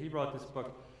 And he wrote this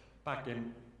book back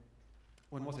in,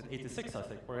 when was it, 86 I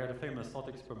think, where he had a famous thought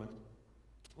experiment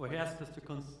where he asked us to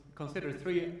consider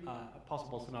three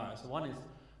possible scenarios. So one is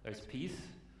there's peace.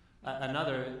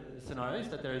 Another scenario is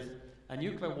that there is a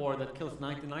nuclear war that kills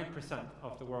 99%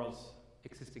 of the world's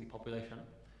existing population.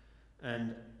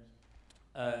 And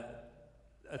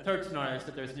a third scenario is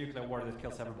that there's a nuclear war that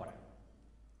kills everybody.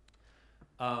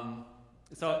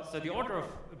 So the order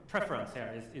of preference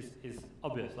here is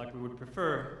obvious. Like we would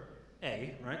prefer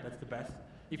A, right? That's the best.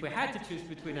 If we had to choose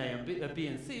between A and B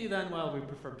and C, then well, we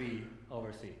prefer B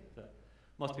over C. So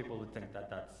most people would think that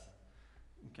that's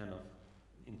kind of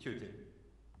intuitive.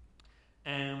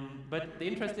 But the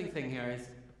interesting thing here is,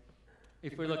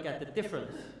 if we look at the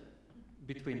difference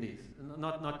between these,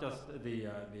 not just the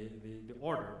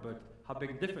order, but how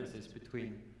big the difference is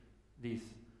between these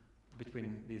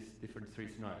different three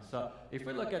scenarios. So if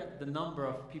we look at the number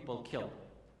of people killed,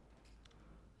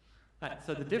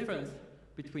 so the difference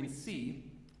between C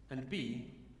and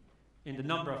B in the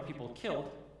number of people killed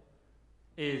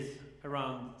is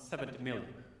around 70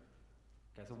 million.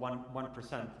 Okay, so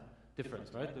 1%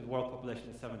 difference, right? The world population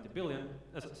is 7 billion,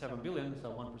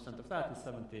 so 1% of that is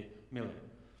 70 million.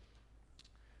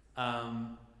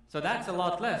 So that's a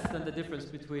lot less than the difference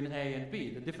between A and B.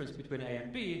 The difference between A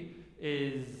and B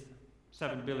is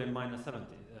 7 billion minus 70.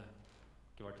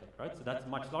 give or take, right? So that's a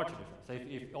much larger difference. So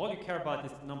if all you care about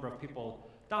is the number of people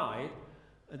died,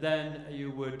 then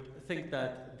you would think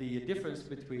that the difference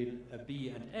between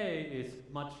B and A is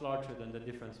much larger than the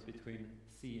difference between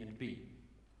C and B.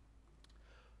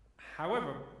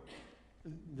 However,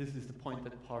 this is the point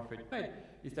that Parfit made,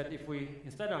 is that if we,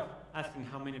 instead of asking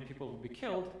how many people will be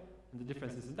killed, and the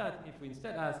difference isn't that, if we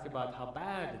instead ask about how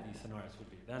bad these scenarios would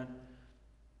be, then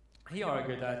he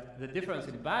argued that the difference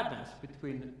in badness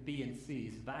between B and C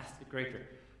is vastly greater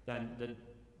than the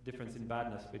difference in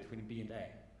badness between B and A.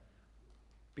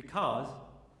 Because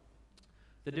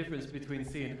the difference between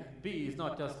C and B is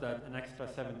not just that an extra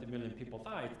 70 million people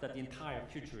die, it's that the entire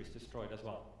future is destroyed as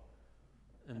well.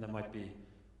 And there might be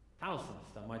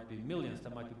thousands, there might be millions,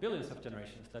 there might be billions of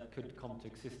generations that could come to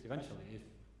exist eventually if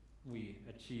we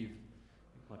achieve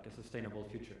like a sustainable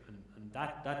future. And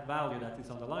that value that is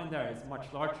on the line there is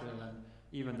much larger than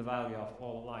even the value of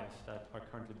all lives that are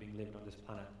currently being lived on this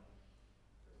planet.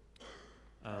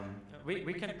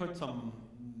 We can put some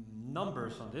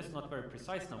numbers on this, not very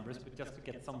precise numbers, but just to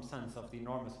get some sense of the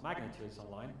enormous magnitudes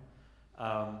online.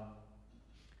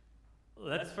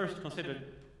 Let's first consider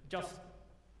just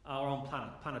our own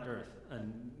planet Earth,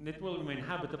 and it will remain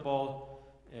habitable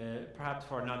perhaps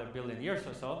for another billion years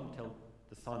or so until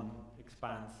the sun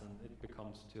expands and it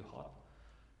becomes too hot.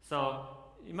 So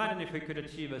imagine if we could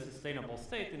achieve a sustainable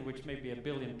state in which maybe 1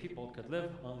 billion people could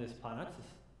live on this planet,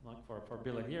 like for 1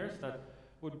 billion years. That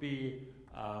would be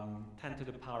 10 to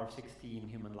the power of 16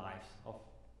 human lives of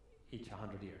each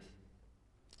 100 years.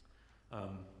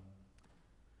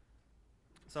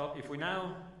 So if we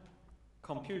now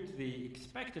compute the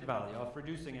expected value of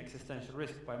reducing existential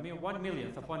risk by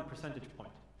 1/1,000,000th of 1 percentage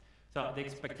point. So the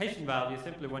expectation value is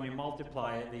simply when you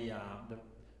multiply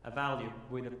a value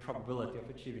with the probability of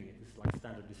achieving it. This is like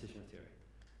standard decision theory.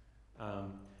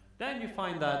 Then you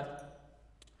find that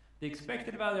the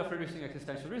expected value of reducing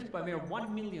existential risk by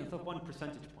 1/1,000,000th of 1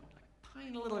 percentage point, like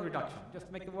tiny little reduction, just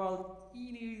to make the world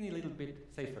a little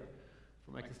bit safer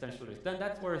from existential risk. Then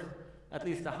that's worth at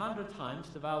least 100 times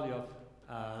the value of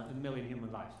 1,000,000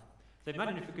 human lives. So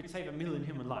imagine if you could save 1,000,000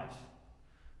 human lives,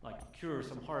 like cure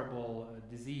some horrible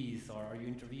disease, or you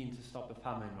intervene to stop a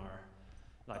famine, or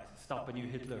like stop a new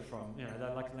Hitler from,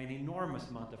 that's like an enormous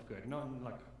amount of good. No,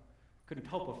 like couldn't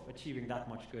hope of achieving that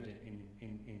much good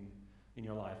in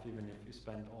your life, even if you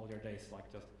spend all your days like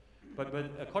just. But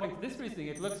according to this reasoning,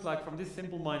 it looks like from this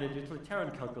simple-minded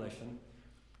utilitarian calculation,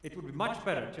 it would be much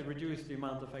better to reduce the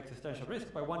amount of existential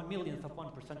risk by 1/1,000,000th of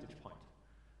 1 percentage point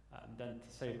than to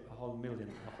save a whole million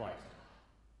of lives.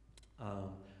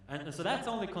 And so that's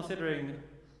only considering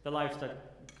the lives that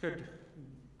could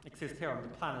exist here on the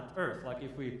planet Earth. Like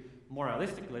if we more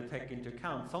realistically take into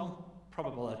account some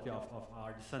probability of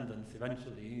our descendants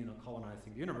eventually,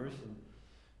 colonizing the universe, and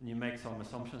you make some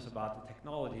assumptions about the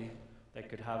technology they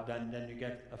could have, then you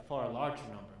get a far larger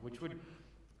number, which would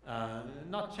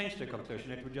not change the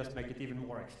conclusion. It would just make it even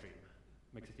more extreme.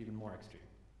 Makes it even more extreme.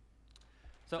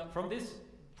 So from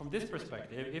this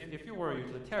perspective, if you were a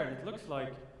utilitarian, it looks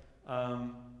like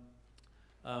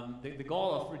the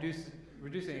goal of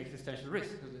reducing existential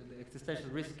risk. The existential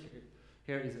risk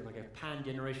here is like a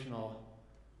pan-generational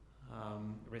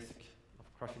risk of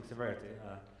crushing severity,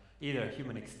 either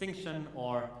human extinction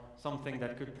or something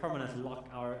that could permanently lock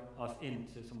us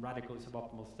into some radically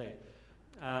suboptimal state.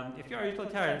 If you're a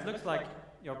utilitarian, it looks like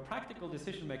your practical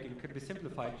decision making could be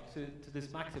simplified to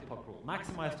this max-epoch rule.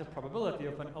 Maximize the probability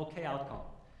of an okay outcome,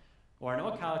 or an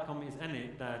okay outcome is any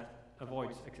that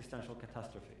avoids existential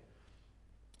catastrophe.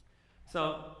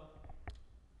 So,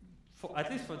 at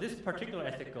least for this particular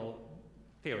ethical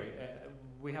theory,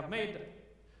 we have made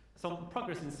some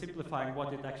progress in simplifying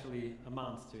what it actually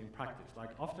amounts to in practice.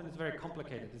 Like often it's very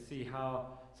complicated to see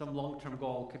how some long-term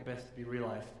goal could best be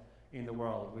realized in the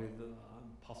world with the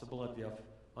possibility of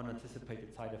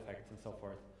unanticipated side effects and so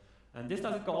forth. And this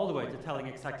doesn't go all the way to telling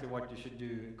exactly what you should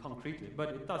do concretely, but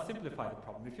it does simplify the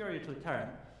problem. If you're a utilitarian,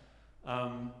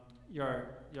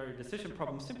 your decision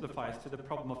problem simplifies to the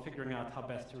problem of figuring out how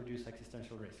best to reduce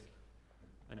existential risk.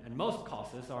 And most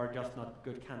causes are just not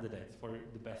good candidates for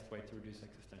the best way to reduce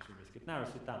existential risk. It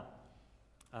narrows it down.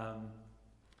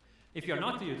 If you're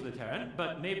not a utilitarian,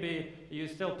 but maybe you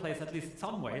still place at least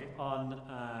some weight on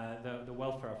the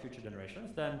welfare of future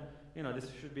generations, then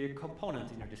this should be a component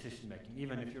in your decision making,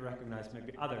 even if you recognize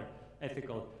maybe other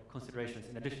ethical considerations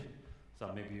in addition.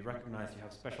 So maybe you recognize you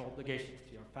have special obligations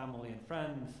to your family and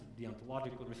friends,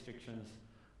 deontological restrictions,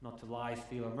 not to lie,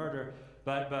 steal, or murder,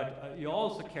 but you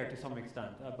also care to some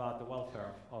extent about the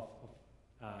welfare of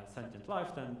sentient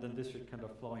life, then this should kind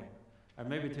of flow in. And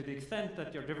maybe to the extent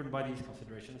that you're driven by these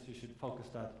considerations, you should focus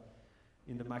that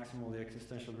in the maximally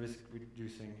existential risk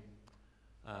reducing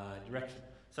direction.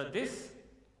 So this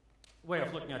way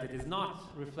of looking at it is not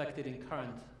reflected in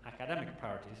current academic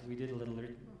priorities. We did a little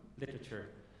literature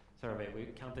survey. We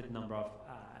counted the number of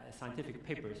scientific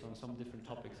papers on some different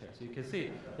topics here. So you can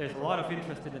see there's a lot of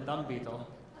interest in the dung beetle.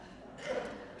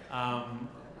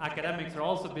 Academics are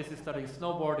also busy studying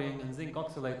snowboarding and zinc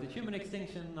oxalate. The human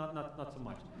extinction, not so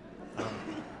much.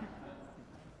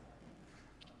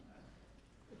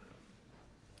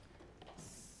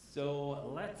 So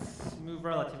let's move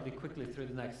relatively quickly through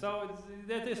the next. So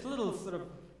there's this little sort of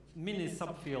mini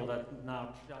subfield that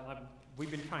now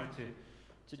we've been trying to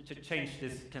change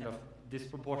this kind of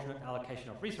disproportionate allocation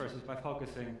of resources by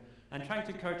focusing and trying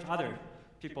to encourage other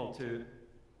people to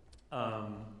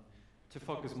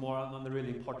focus more on the really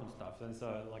important stuff. And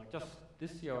so, like just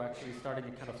this year, actually starting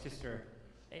a kind of sister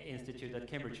institute at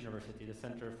Cambridge University, the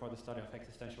Center for the Study of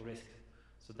Existential Risk.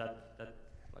 So that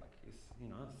like is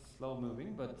slow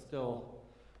moving, but still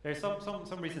there's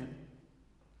some recent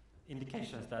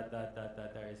indications that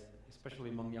there is, especially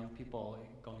among young people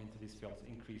going into these fields,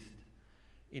 increased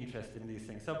interest in these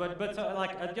things. So, but so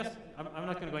like I'm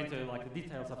not going to go into like the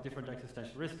details of different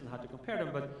existential risks and how to compare them,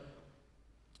 but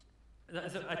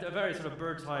at a very sort of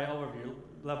bird's eye overview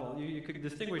level, you could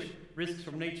distinguish risks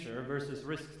from nature versus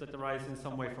risks that arise in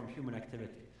some way from human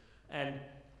activity. And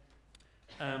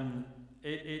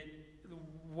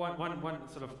one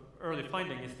sort of early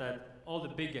finding is that all the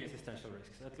big existential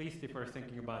risks, at least if we're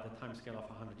thinking about a time scale of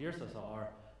 100 years or so,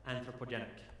 are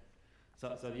anthropogenic.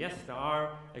 So yes, there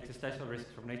are existential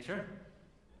risks from nature,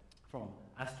 from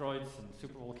asteroids and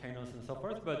supervolcanoes and so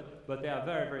forth, but they are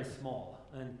very, very small.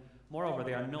 And moreover,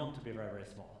 they are known to be very, very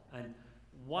small. And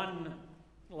one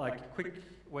quick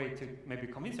way to maybe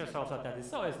convince ourselves that that is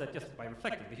so is that just by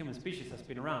reflecting, the human species has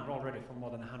been around already for more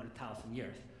than 100,000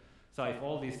 years. So if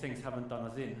all these things haven't done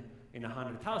us in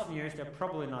 100,000 years, they're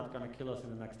probably not going to kill us in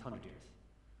the next 100 years.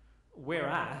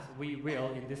 Whereas we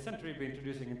will, in this century, be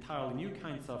introducing entirely new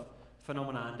kinds of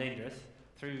phenomena and dangers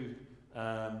through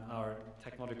our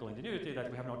technological ingenuity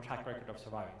that we have no track record of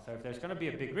surviving. So if there's going to be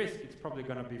a big risk, it's probably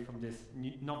going to be from this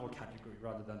novel category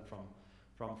rather than from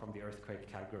the earthquake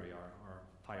category or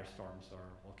firestorms or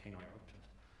volcano eruptions.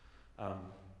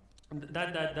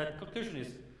 That conclusion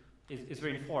is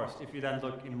reinforced if you then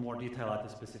look in more detail at the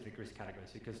specific risk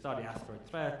categories. You can study asteroid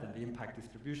threat and the impact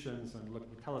distributions and look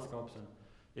with telescopes, and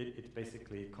it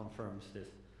basically confirms this.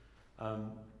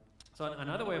 So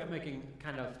another way of making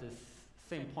kind of this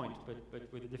same point, but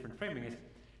with a different framing, is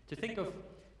to think of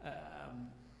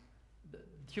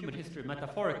human history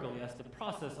metaphorically as the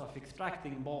process of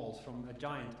extracting balls from a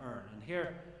giant urn. And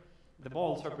here, the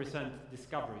balls represent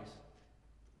discoveries,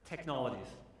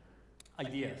 technologies,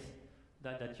 ideas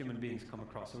that human beings come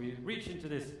across. So we reach into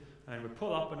this and we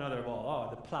pull up another ball,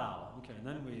 the plow, okay, and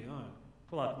then we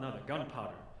pull out another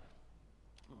gunpowder,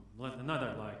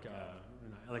 another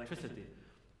electricity.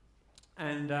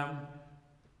 And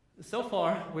so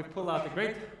far, we've pulled out a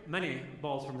great many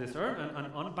balls from this urn,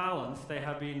 and on balance, they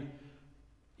have been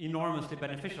enormously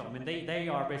beneficial. I mean, they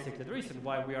are basically the reason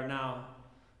why we are now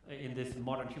in this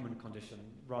modern human condition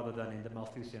rather than in the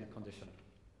Malthusian condition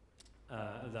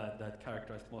that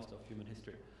characterized most of human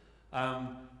history.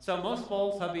 So most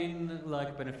balls have been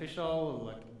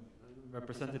beneficial,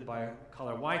 represented by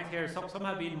color white here. Some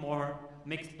have been more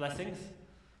mixed blessings,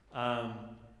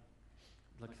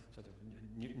 sort of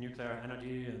nuclear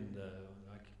energy and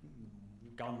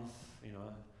guns.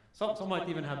 Some might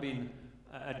even have been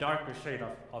a darker shade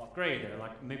of gray there,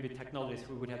 like maybe technologies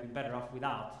we would have been better off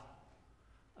without.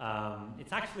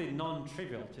 It's actually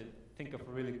non-trivial to think of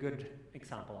a really good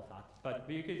example of that, but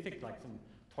you could think like some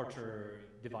torture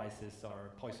devices or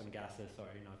poison gases or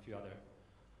a few other.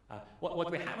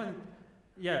 What we haven't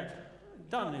yet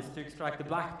done is to extract the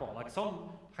black ball, like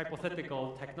some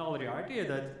hypothetical technology or idea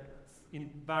that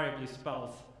invariably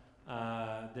spells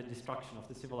the destruction of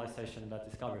the civilization that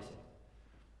discovers it.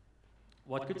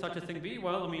 What could such a thing be?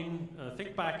 Well, I mean,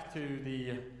 think back to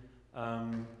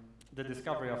the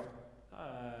discovery of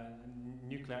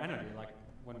nuclear energy, like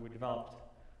when we developed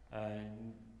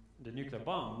the nuclear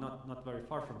bomb, not very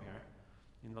far from here,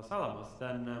 in Los Alamos.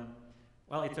 Then,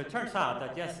 well, it turns out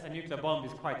that yes, a nuclear bomb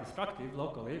is quite destructive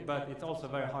locally, but it's also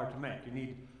very hard to make. You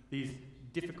need these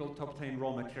difficult to obtain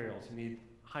raw materials. You need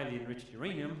highly enriched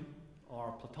uranium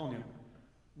or plutonium,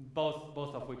 both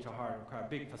of which are hard, require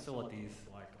big facilities,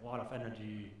 like a lot of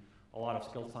energy, a lot of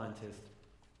skilled scientists.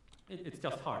 It's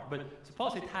just hard. But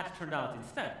suppose it had turned out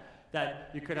instead that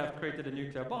you could have created a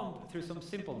nuclear bomb through some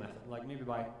simple method, like maybe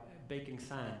by baking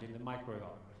sand in the microwave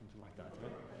or something like that,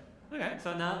 right? Okay,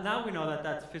 so now we know that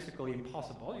that's physically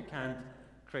impossible. You can't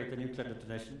create a nuclear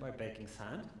detonation by baking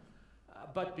sand.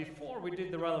 But before we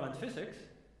did the relevant physics,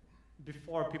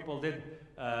 before people did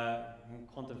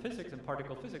quantum physics and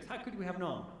particle physics, how could we have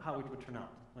known how it would turn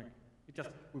out? Like,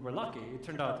 we were lucky. It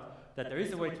turned out that there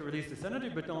is a way to release this energy,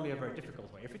 but only a very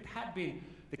difficult way. If it had been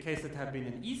the case that had been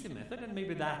an easy method, then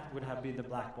maybe that would have been the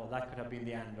black ball. That could have been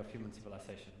the end of human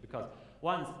civilization. Because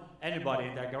once anybody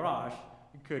in their garage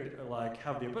could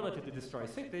have the ability to destroy a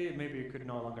city, maybe you could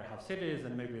no longer have cities,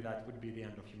 and maybe that would be the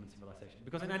end of human civilization.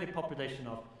 Because in any population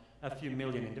of a few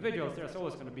million individuals, there's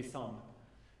always going to be some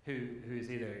who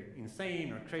is either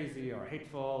insane or crazy or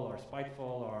hateful or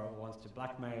spiteful or wants to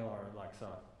blackmail or like so.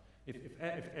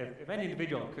 If any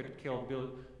individual could kill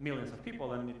millions of people,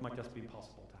 then it might just be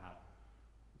impossible to have.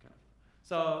 Okay.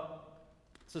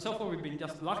 So far we've been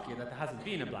just lucky that there hasn't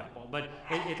been a black ball, but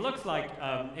it looks like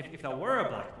if there were a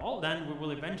black ball, then we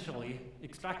will eventually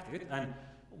extract it, and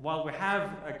while we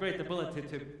have a great ability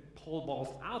to pull balls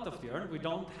out of the urn, we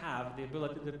don't have the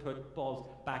ability to put balls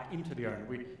back into the urn.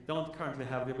 We don't currently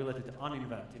have the ability to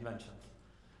uninvent inventions.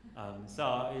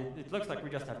 So it looks like we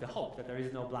just have to hope that there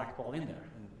is no black ball in there.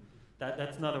 And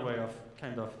that's another way of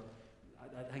kind of,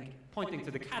 I think, pointing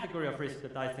to the category of risk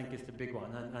that I think is the big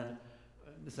one. And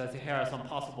so here are some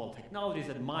possible technologies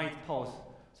that might pose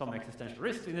some existential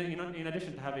risks, in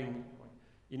addition to having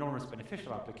enormous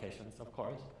beneficial applications, of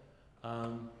course.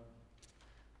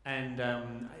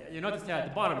 You notice here at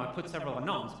the bottom I put several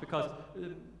unknowns, because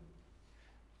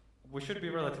we should be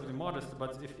relatively modest,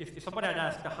 but if somebody had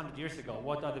asked 100 years ago,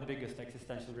 what are the biggest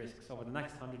existential risks over the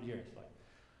next 100 years,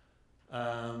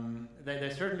 they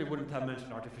certainly wouldn't have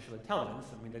mentioned artificial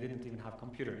intelligence. I mean, they didn't even have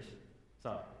computers,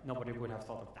 so nobody would have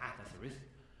thought of that as a risk.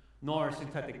 Nor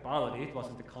synthetic biology, it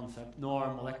wasn't a concept,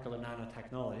 nor molecular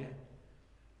nanotechnology.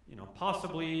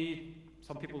 Possibly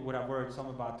some people would have worried some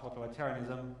about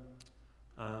totalitarianism.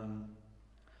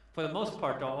 For the most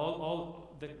part,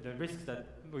 all the risks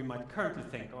that we might currently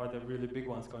think are the really big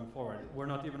ones going forward were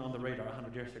not even on the radar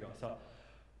 100 years ago. So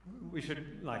we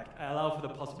should allow for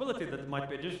the possibility that there might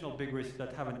be additional big risks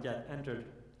that haven't yet entered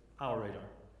our radar,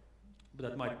 but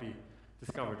that might be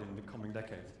discovered in the coming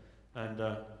decades. And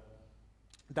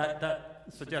that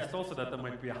suggests also that there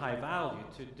might be a high value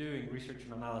to doing research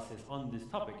and analysis on this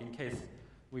topic in case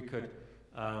we could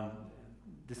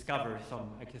discover some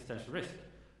existential risk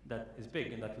that is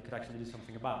big and that we could actually do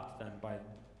something about. Then by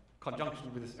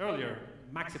conjunction with this earlier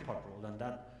maxipart rule, then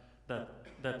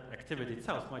that activity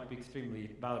itself might be extremely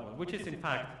valuable, which is in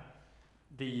fact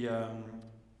the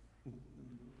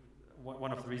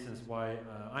one of the reasons why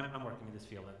I'm working in this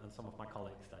field, and some of my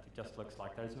colleagues, that it just looks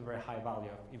like there's a very high value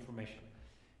of information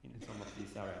in some of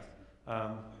these areas.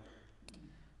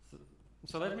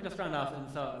 So let me just round off, and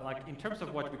so in terms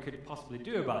of what we could possibly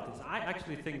do about this, I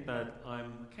actually think that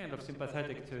I'm kind of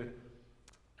sympathetic to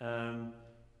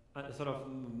a sort of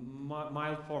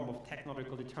mild form of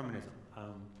technological determinism.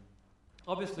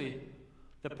 Obviously,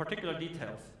 the particular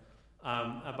details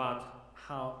about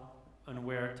how and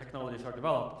where technologies are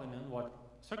developed and in what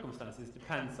circumstances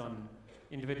depends on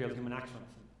individual human actions.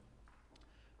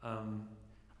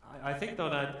 I think, though,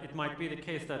 that it might be the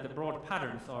case that the broad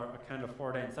patterns are kind of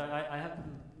foreordained. So I have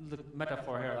the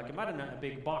metaphor here, imagine a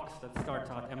big box that starts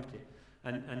out empty,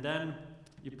 and then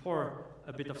you pour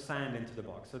a bit of sand into the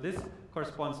box. So this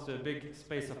corresponds to a big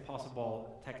space of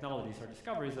possible technologies or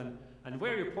discoveries, and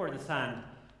where you pour the sand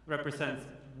represents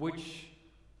which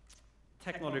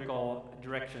technological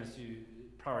directions you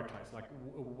prioritize.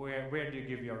 Where do you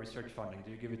give your research funding?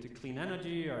 Do you give it to clean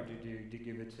energy, or do you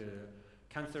give it to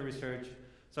cancer research?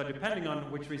 So depending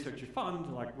on which research you fund,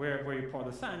 where you pour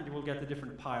the sand, you will get a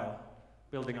different pile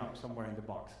building up somewhere in the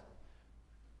box.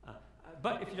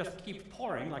 But if you just keep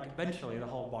pouring, eventually the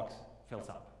whole box fills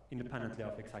up, independently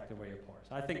of exactly where you pour.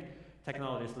 So I think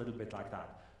technology is a little bit like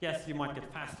that. Yes, you might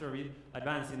get faster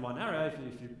advance in one area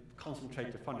if you concentrate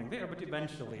your funding there, but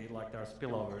eventually, there are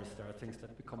spillovers, there are things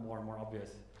that become more and more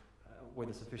obvious with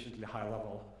a sufficiently high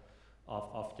level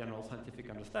of general scientific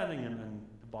understanding, and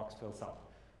the box fills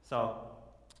up. So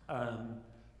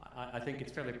I think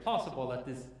it's fairly plausible that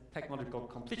this technological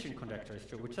completion conjecture is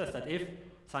true, which says that if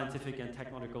scientific and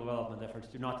technological development efforts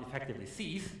do not effectively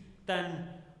cease, then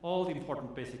all the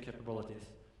important basic capabilities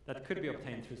that could be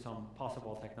obtained through some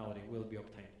possible technology will be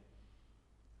obtained.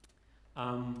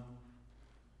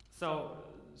 So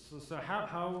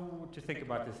how to think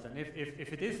about this then?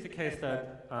 If it is the case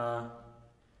that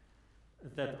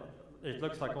that it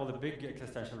looks like all the big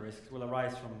existential risks will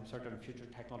arise from certain future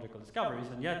technological discoveries,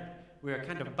 and yet we are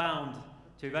kind of bound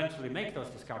to eventually make those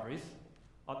discoveries,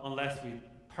 unless we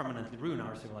permanently ruin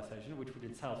our civilization, which would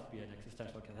itself be an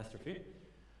existential catastrophe.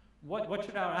 What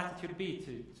should our attitude be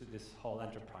to this whole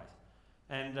enterprise?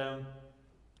 And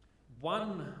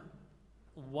one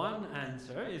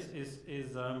answer is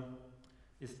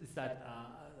that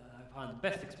I found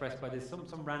best expressed by this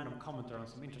some random commenter on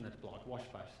some internet blog,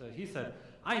 Washbash. So he said,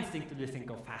 "I instinctively think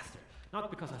go faster, not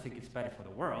because I think it's better for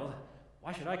the world.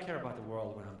 Why should I care about the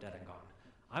world when I'm dead and gone?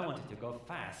 I want it to go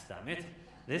fast, damn it.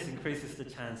 This increases the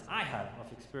chance I have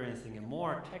of experiencing a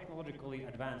more technologically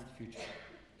advanced future."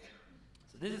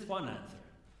 So this is one answer.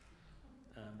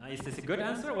 Is this a good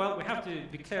answer? Well, we have to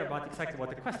be clear about exactly what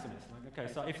the question is. Like,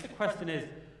 okay, so if the question is,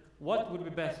 what would be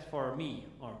best for me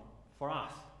or for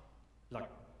us, like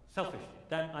selfishly,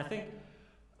 then I think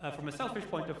from a selfish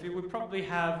point of view, we probably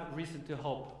have reason to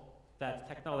hope that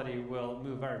technology will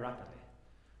move very rapidly.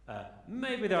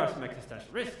 Maybe there are some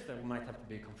existential risks that we might have to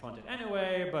be confronted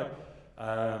anyway, but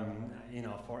you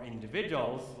know, for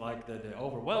individuals, like the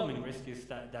overwhelming risk is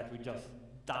that we just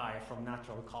die from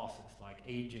natural causes, like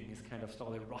aging is kind of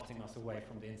slowly rotting us away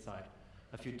from the inside.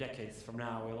 A few decades from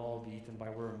now, we'll all be eaten by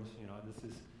worms. You know, this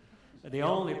is the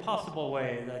only possible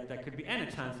way that there could be any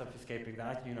chance of escaping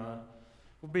that. You know,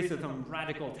 would be some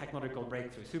radical technological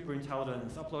breakthrough,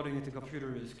 superintelligence, uploading into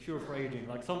computers, cure for aging,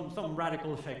 like some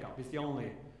radical shake-up is the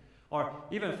only. Or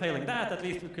even failing that, at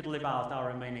least we could live out our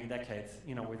remaining decades,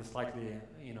 you know, with a slightly,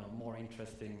 you know, more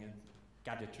interesting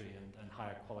gadgetry and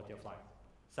higher quality of life.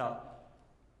 So,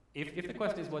 if the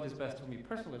question is what is best for me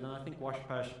personally, then I think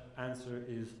Washpash's answer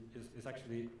is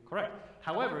actually correct.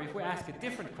 However, if we ask a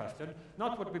different question,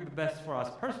 not what would be best for us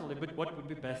personally, but what would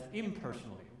be best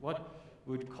impersonally, what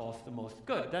would cause the most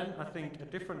good, then I think a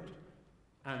different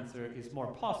answer is more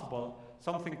possible,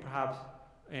 something perhaps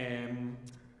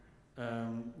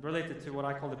related to what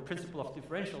I call the principle of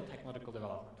differential technological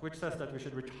development, which says that we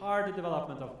should retard the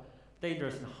development of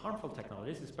dangerous and harmful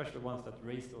technologies, especially ones that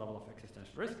raise the level of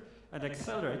existential risk, and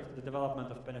accelerate the development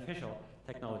of beneficial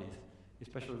technologies,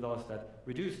 especially those that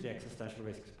reduce the existential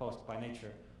risks posed by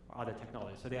nature or other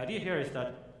technologies. So the idea here is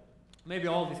that maybe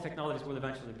all these technologies will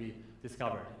eventually be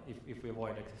discovered if we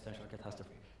avoid existential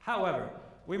catastrophe. However,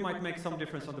 we might make some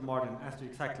difference on the margin as to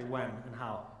exactly when and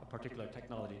how a particular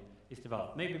technology is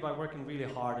developed. Maybe by working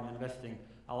really hard and investing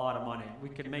a lot of money, we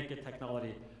can make a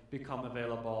technology become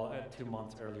available 2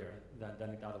 months earlier than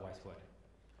it otherwise would.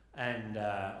 And,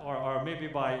 or maybe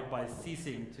by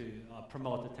ceasing to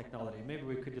promote the technology, maybe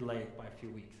we could delay it by a few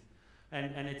weeks.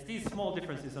 And it's these small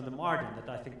differences on the margin that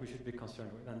I think we should be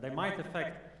concerned with. And they might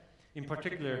affect, in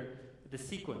particular, the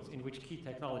sequence in which key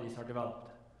technologies are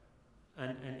developed.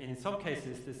 And in some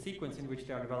cases, the sequence in which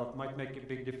they are developed might make a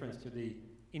big difference to the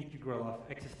integral of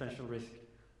existential risk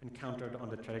encountered on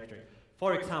the trajectory.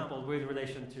 For example, with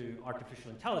relation to artificial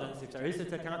intelligence, if there is a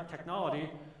technology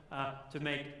to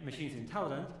make machines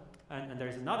intelligent, and there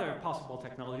is another possible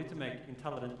technology to make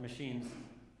intelligent machines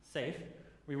safe,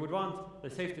 we would want the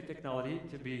safety technology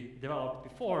to be developed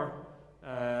before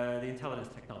the intelligence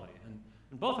technology.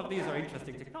 And both of these are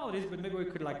interesting technologies, but maybe we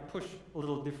could like push a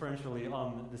little differentially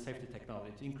on the safety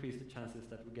technology to increase the chances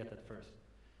that we get that first.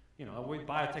 You know, with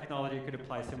biotechnology, you could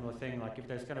apply a similar thing, like if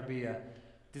there's going to be a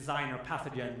designer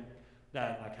pathogen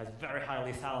that like has very high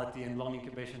lethality and long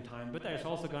incubation time, but there's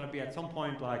also going to be at some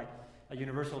point like a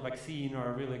universal vaccine or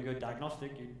a really good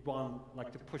diagnostic. You want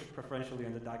like to push preferentially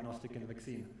on the diagnostic and the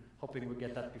vaccine, hoping we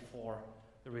get that before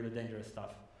the really dangerous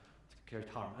stuff to create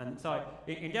harm. And so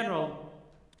in general,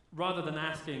 rather than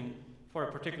asking for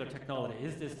a particular technology,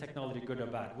 is this technology good or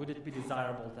bad? Would it be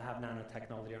desirable to have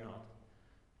nanotechnology or not?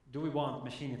 Do we want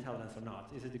machine intelligence or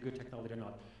not? Is it a good technology or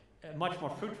not? A much more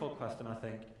fruitful question, I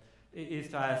think, is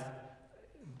to ask,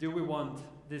 do we want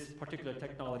this particular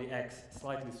technology X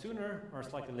slightly sooner or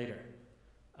slightly later?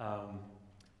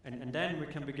 And then we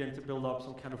can begin to build up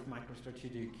some kind of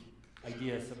micro-strategic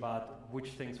ideas about which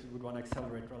things we would want to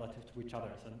accelerate relative to each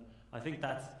others. And I think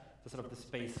that's the sort of the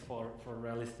space for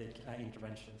realistic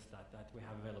interventions that we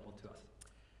have available to us.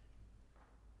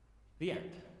 The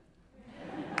end.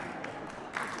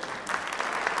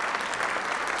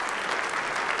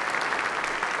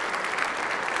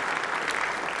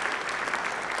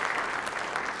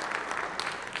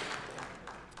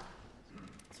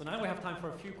 So now we have time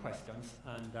for a few questions,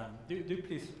 and do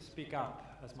please speak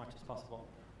up as much as possible.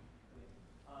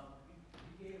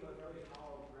 You gave a very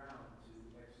hollow ground to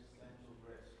existential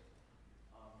risk,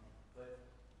 but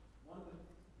one of the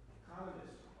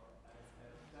economists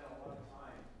have spent a lot of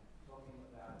time talking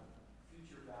about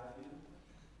future value.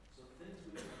 So things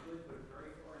which are good but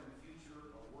very far in the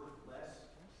future are worth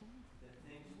less than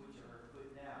things which are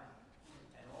good now.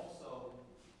 And also,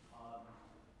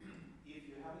 if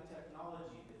you have a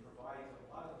technology that provides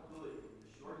a lot of good in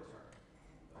the short term,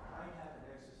 but might have an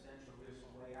existential risk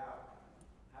way out,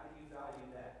 how do you value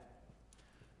that?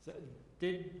 So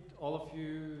did all of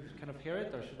you kind of hear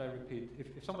it, or should I repeat?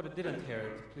 If somebody didn't hear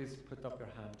it, please put up your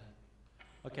hand.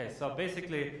 Okay, so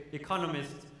basically,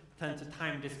 economists tend to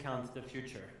time discount the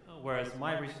future, whereas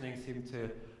my reasoning seemed to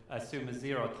assume a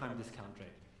zero time discount rate.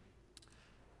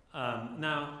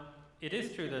 Now, it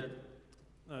is true that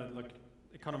like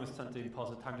economists tend to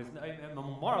impose a time discount.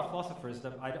 Moral philosophers,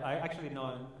 that I actually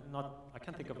know I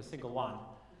can't think of a single one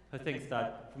who thinks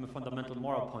that from a fundamental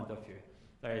moral point of view,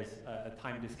 there is a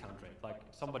time discount rate. Like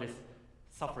somebody's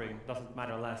suffering doesn't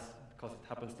matter less because it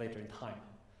happens later in time.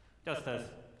 Just as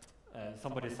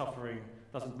somebody's suffering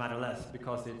doesn't matter less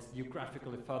because it's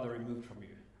geographically further removed from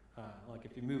you. Like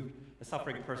if you move a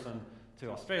suffering person to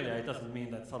Australia, it doesn't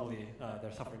mean that suddenly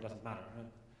their suffering doesn't matter.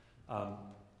 Right?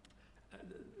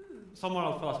 Some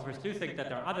moral philosophers do think that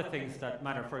there are other things that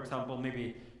matter. For example,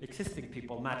 maybe existing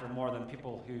people matter more than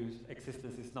people whose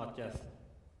existence is not just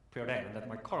preordained, and that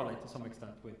might correlate to some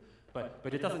extent with. But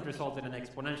it doesn't result in an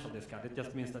exponential discount. It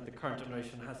just means that the current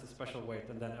generation has a special weight,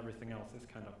 and then everything else is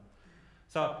kind of.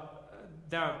 So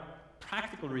there are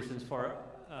practical reasons for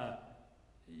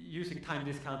using time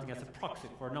discounting as a proxy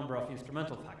for a number of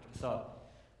instrumental factors. So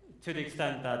to the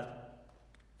extent that,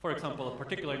 for example, a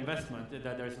particular investment,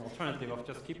 that there's an alternative of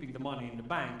just keeping the money in the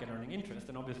bank and earning interest,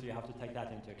 and obviously you have to take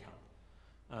that into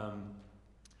account.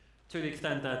 To the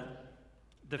extent that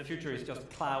the future is just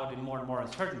clouded in more and more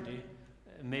uncertainty,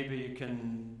 maybe you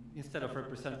can, instead of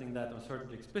representing that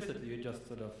uncertainty explicitly, you just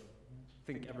sort of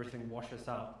think everything washes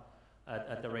out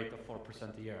at the rate of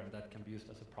 4% a year, and that can be used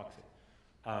as a proxy.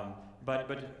 But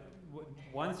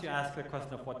once you ask the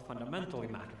question of what fundamentally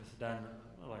matters, then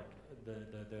like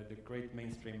the great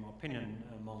mainstream opinion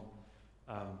among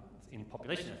in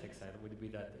population ethics side would be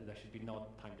that there should be no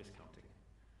time discounting,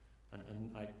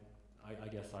 and I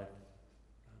guess I'm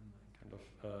kind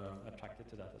of attracted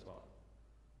to that as well.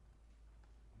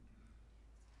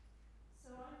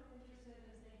 So I'm interested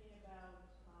in thinking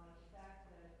about the fact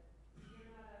that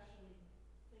you're not actually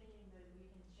thinking that we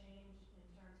can change in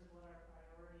terms of what our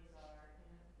priorities are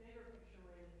in a bigger picture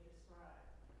way than you described.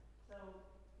 So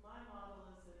my model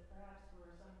is that perhaps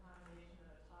we're some combination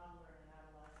of a toddler and an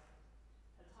adolescent.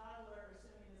 A toddler,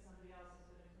 assuming that somebody else is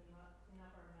going to clean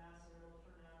up our mess, or it'll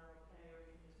turn out okay, or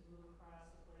you can just move across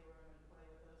the playroom and play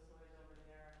with those toys over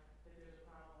there if there's a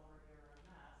problem over here or a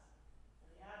mess.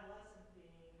 And the adolescent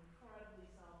being incredibly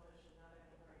selfish and not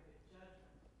having very good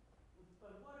judgment.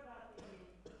 But what about the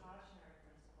precautionary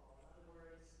principle? In other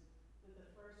words, that the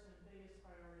first and biggest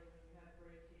priority when you have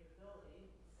great capability,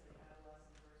 say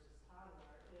adolescent versus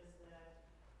toddler, is that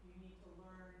you need to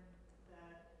learn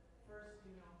that first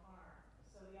do no harm.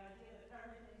 So the idea that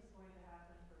everything's going to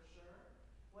happen for sure,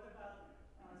 what about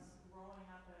us growing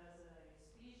up as a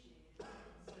species,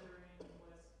 considering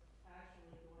what's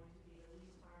actually going to be the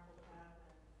least harmful path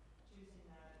and choosing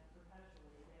that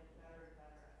perpetually to get better and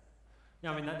better at it?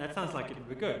 Yeah, I mean, that sounds like it would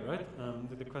be good, right?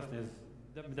 The question is,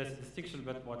 there's a distinction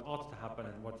between what ought to happen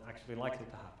and what's actually likely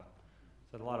to happen.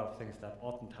 So a lot of things that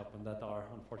oughtn't happen that are,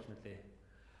 unfortunately,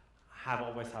 have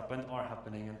always happened, are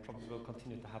happening, and probably will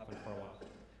continue to happen for a while.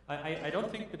 I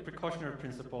don't think the precautionary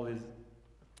principle is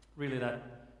really that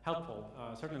helpful,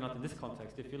 certainly not in this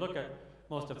context. If you look at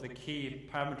most of the key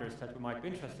parameters that we might be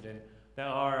interested in, there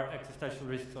are existential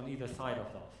risks on either side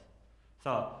of those.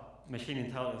 So machine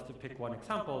intelligence, to pick one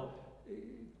example,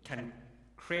 can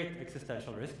create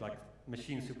existential risk, like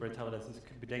machine superintelligences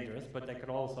could be dangerous, but they could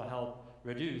also help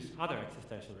reduce other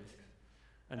existential risks.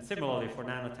 And similarly for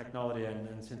nanotechnology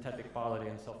and synthetic biology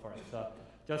and so forth. So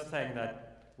just saying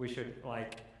that we should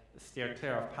steer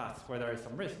clear of paths where there is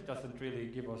some risk doesn't really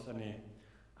give us any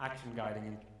action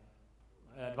guiding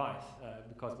advice,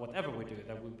 because whatever we do,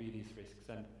 there will be these risks,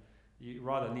 and you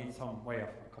rather need some way of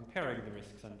comparing the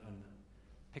risks and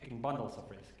picking bundles of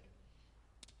risk.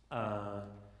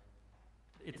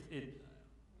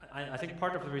 I think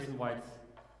part of the reason why it's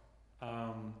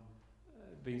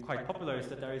being quite popular is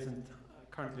that there isn't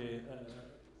currently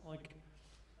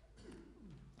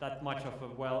that much of a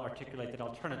well-articulated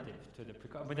alternative to the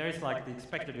there is the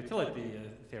expected utility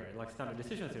theory, like standard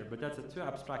decision theory, but that's at too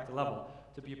abstract a level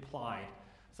to be applied.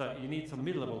 So you need some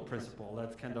mid-level principle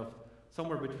that's kind of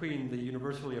somewhere between the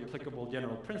universally applicable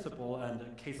general principle and a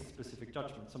case-specific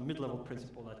judgment, some mid-level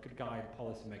principle that could guide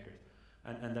policymakers.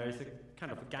 And there is a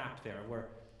kind of a gap there where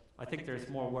I think there's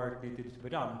more work needed to be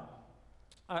done,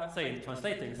 say in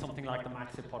translating something like the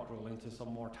maxi-pot rule into some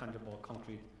more tangible,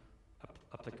 concrete,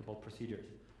 applicable procedures.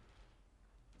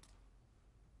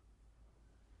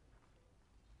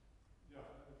 Yeah,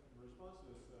 in response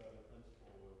to this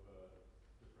principle of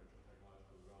differential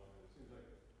technological development, it seems like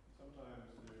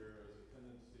sometimes there is a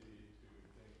tendency to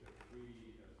think that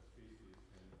we as a species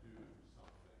can do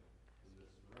something in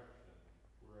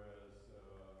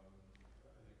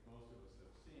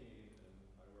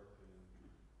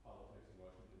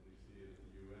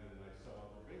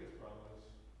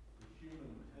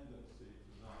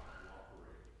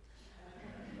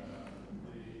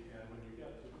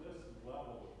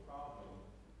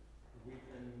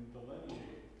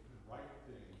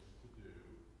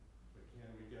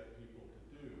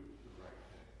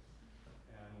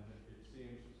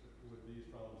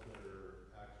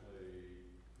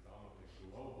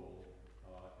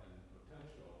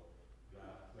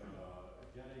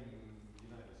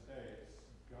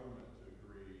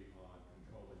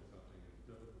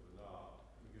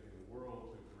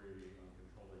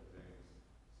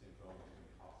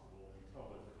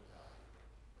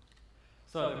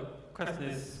So the question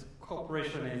is,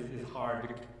 cooperation is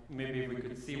hard. Maybe if we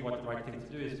could see what the right thing to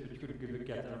do is, we could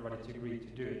get everybody to agree to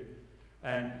do it.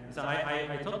 And so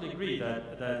I totally agree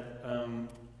that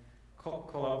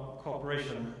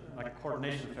cooperation, like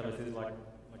coordination failures, is like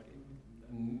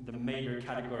the major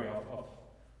category of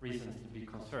reasons to be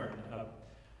concerned.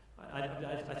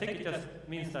 I think it just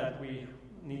means that we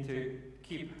need to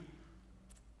keep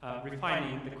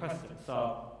refining the question.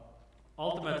 So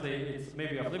ultimately, it's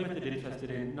maybe of limited interest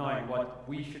in knowing what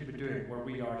we should be doing where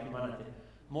we are humanity.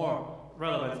 More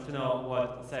relevant to know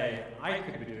what, say, I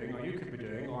could be doing, or you could be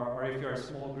doing, or if you're a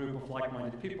small group of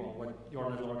like-minded people, what your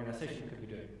little organization could be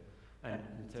doing, and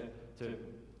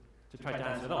to try to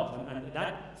answer those. And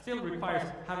that still requires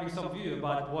having some view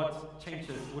about what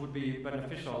changes would be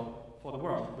beneficial for the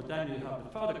world. But then you have the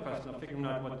further question of figuring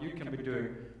out what you can be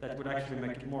doing that would actually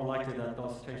make it more likely that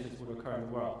those changes would occur in the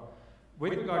world.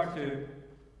 With regard to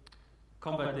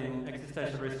combating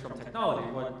existential risks from technology,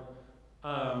 what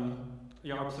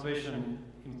your observation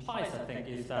implies, I think,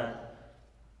 is that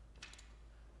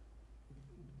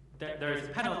there is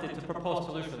a penalty to propose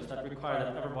solutions that require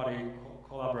that everybody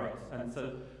collaborates. And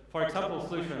so, for example,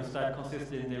 solutions that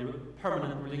consist in the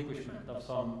permanent relinquishment of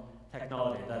some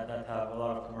technology that have a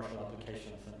lot of commercial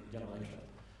applications and general interest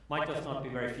might just not be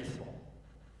very feasible.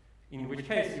 In which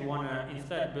case, you want to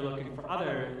instead be looking for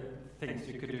other things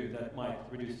you could do that might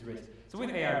reduce the risk. So with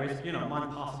AI risk,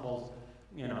 one possible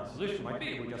solution might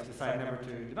be we just decide never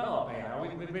to develop AI, or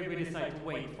we decide to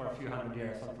wait for a few hundred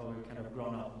years until we've kind of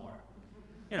grown up more.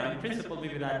 In principle,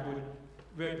 maybe that would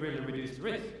really reduce the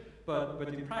risk, but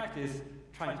in practice,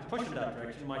 trying to push in that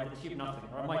direction might achieve nothing,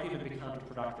 or it might even be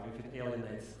counterproductive if it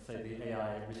alienates, say, the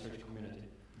AI research community.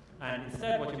 And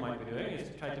instead, what you might be doing is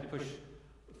to try to push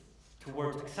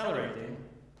towards accelerating,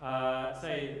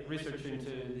 say, research into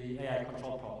the AI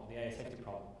control problem, the AI safety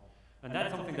problem. And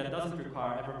that's something that doesn't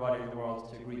require everybody in the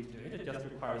world to agree to do it. It just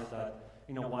requires that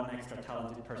one extra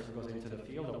talented person goes into the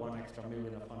field, or one extra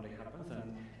million of funding happens,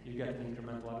 and you get an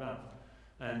incremental advance.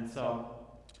 And so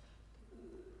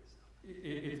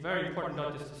it's very important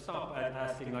not just to stop at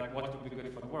asking what would be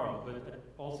good for the world, but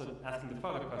also asking the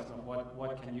further question of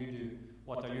what can you do,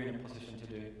 what are you in a position to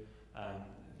do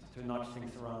to nudge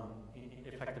things around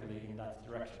effectively in that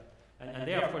direction. And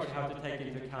there, of course, you have to take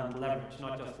into account leverage,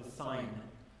 not just assign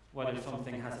whether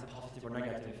something has a positive or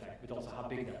negative effect, but also how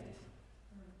big that is.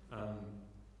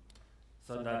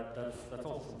 So that's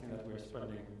also something that we're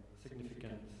spending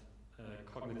significant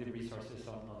cognitive resources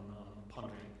on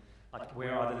pondering. Like,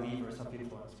 where are the levers of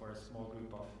influence where a small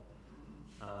group of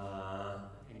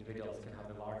individuals can have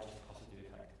the largest positive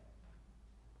effect?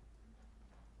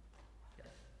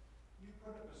 Yes? You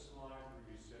put up a slide where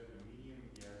you said the median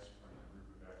guess from a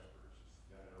group of experts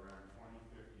is that around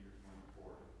 2050 or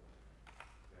 2040,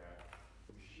 that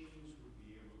machines would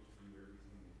be able to do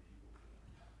everything that people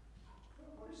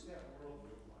can. What does that world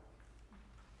look like?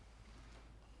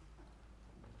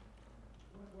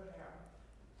 What happened?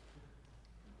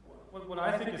 What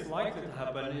I think is likely to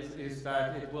happen is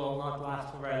that it will not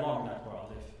last for very long, that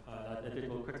world, that it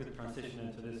will quickly transition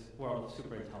into this world of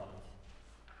superintelligence.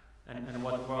 And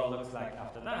what the world looks like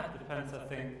after that depends, I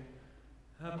think,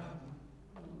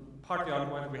 partly on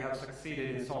whether we have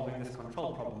succeeded in solving this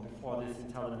control problem before this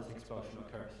intelligence explosion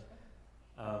occurs.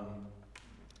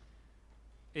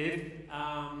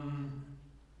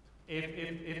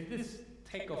 If this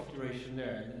takeoff duration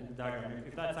there in the diagram,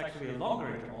 if that's actually a longer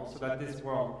interval, so that this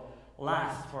world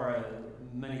lasts for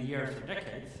many years or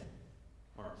decades,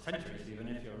 or centuries even,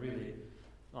 if you're really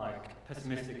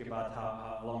pessimistic about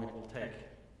how long it will take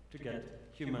to get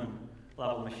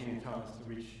human-level machine intelligence to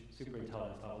reach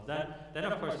superintelligence levels, then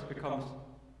of course it becomes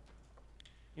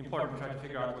important to try to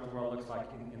figure out what the world looks like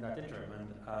in that interim.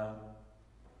 And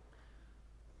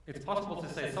it's possible to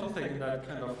say something that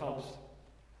kind of helps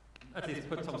at least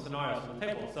put some scenarios on the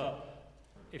table. So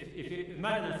if you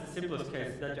imagine as the simplest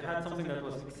case that you had something that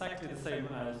was exactly the same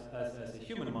as a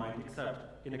human mind,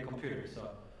 except in a computer. So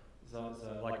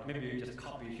like maybe you just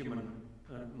copy a human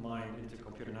mind into a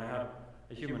computer, and I have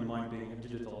a human mind being a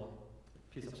digital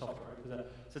piece of software.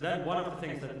 So then one of the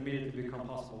things that immediately become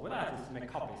possible with that is to make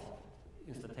copies of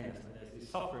it instantaneously. The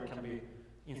software can be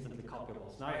instantly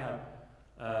copyable. So now you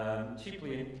have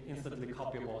cheaply, instantly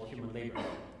copyable human labor.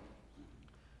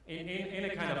 In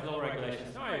a kind of low regulation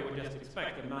scenario, we would just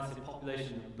expect a massive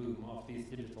population boom of these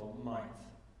digital minds.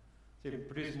 So you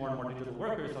produce more and more digital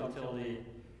workers until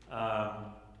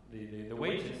the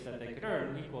wages that they could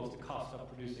earn equals the cost of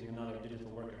producing another digital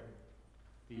worker.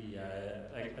 The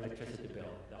electricity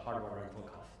bill, the hardware rental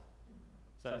cost.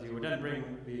 So you would then bring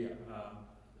the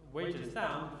wages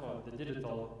down for the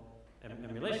digital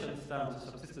emulations down to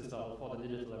subsistence level for the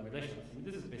digital emulations. I mean,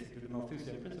 this is basically the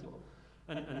Malthusian principle.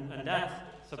 And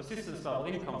that subsistence level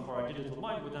income for a digital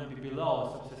mind would then be below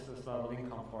a subsistence level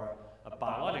income for a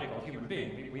biological human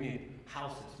being. We need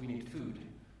houses, we need food,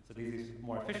 so this is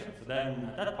more efficient. So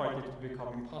then at that point it would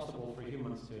become impossible for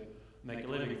humans to make a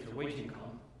living through wage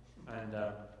income, and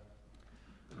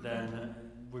then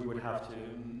we would have to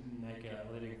make a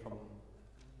living from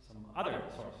some other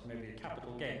source, maybe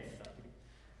capital gains. That the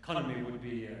economy would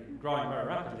be growing very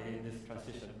rapidly in this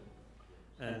transition,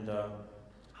 and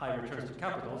high returns to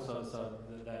capital, so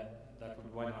that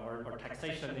would win our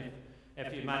taxation.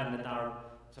 If you imagine that our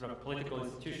sort of political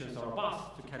institutions are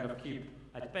robust to kind of keep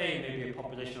at bay maybe a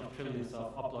population of trillions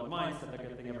of upload minds that are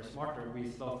getting ever smarter,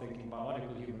 we slow-thinking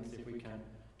biological humans, if we can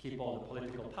keep all the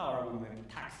political power, we may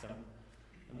tax them.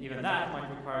 And even that might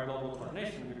require global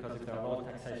coordination, because if there are low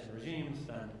taxation regimes,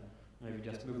 then maybe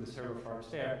just move the server farms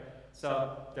there.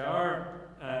 So there are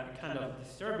kind of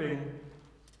disturbing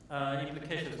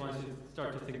implications once you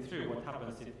start to think through what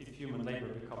happens if human labor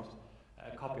becomes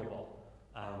copyable.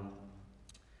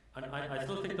 And I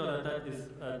still think though that is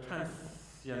a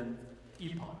transient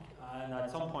epoch, and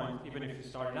at some point, even if you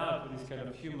started out with these kind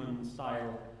of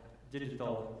human-style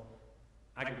digital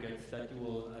aggregates, that you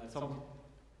will at some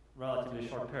relatively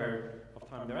short period of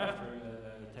time thereafter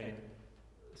attain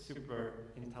super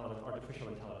intelligent artificial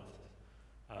intelligences.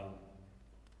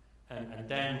 And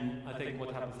then I think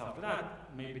what happens after that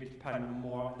maybe depend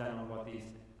more than on what these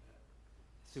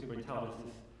super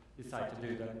intelligences decide to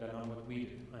do than on what we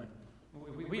do. And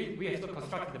we have still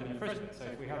constructed them in the first place, so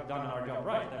if we have done our job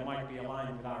right, they might be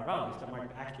aligned with our values, they might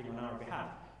be acting on our behalf.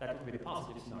 That would be the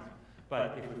positive scenario.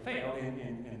 But if we fail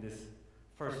in this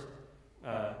first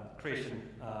creation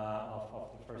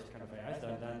of the first kind of AIs,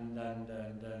 then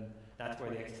that's where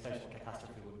the existential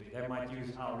catastrophe would be. They might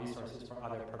use our resources for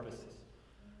other purposes.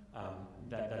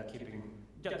 That keeping,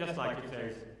 just like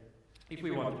if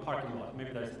we want a parking lot,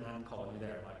 maybe there's an ant colony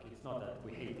there. Like, it's not that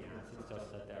we hate the ants, it's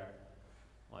just that they're,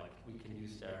 like, we can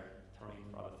use their terrain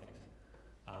for other things.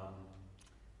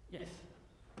 Yes?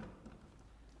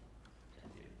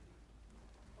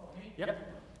 Oh, me? Yep.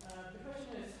 The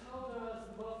question is, how does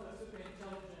the wealth of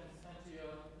superintelligence enter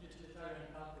your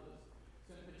utilitarian calculus?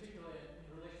 So in particular,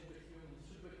 in relation to humans,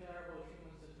 should we care about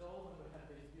humans at all when we have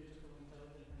these beautiful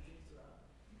intelligent machines around?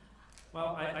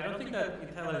 Well, I don't think that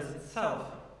intelligence itself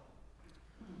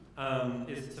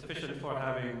is sufficient for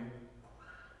having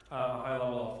a high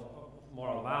level of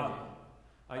moral value.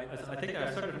 I think there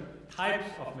are certain types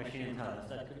of machine intelligence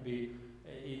that could be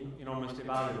enormously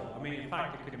valuable. I mean, in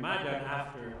fact, you could imagine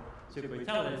after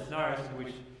superintelligence scenarios in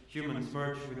which humans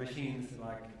merge with machines,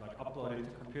 like uploading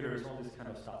to computers, all this kind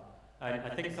of stuff. I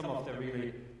think some of the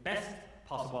really best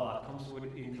possible outcomes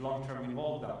would in long term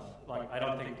involve those. Like, I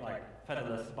don't think like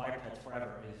featherless bipeds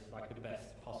forever is like the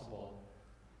best possible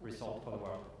result for the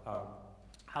world.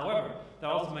 However, there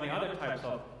are also many other types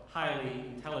of highly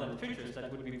intelligent creatures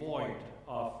that would be void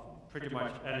of pretty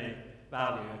much any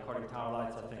value according to our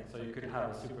lights, I think. So you could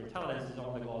have a super intelligence, the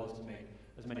only goal is to make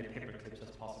as many paper clips as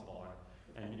possible.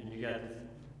 And you get this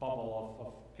bubble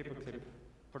of paperclip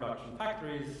production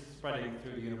factories spreading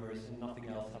through the universe and nothing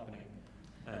else happening.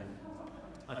 And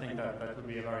I think that would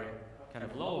be a very kind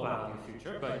of low value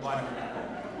future, but one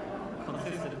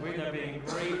consistent with there being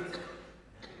great,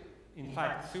 in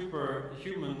fact,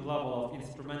 superhuman level of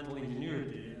instrumental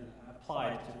ingenuity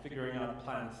applied to figuring out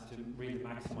plans to really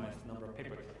maximize the number of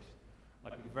paperclips.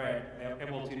 Like, we're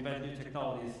able to invent new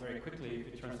technologies very quickly if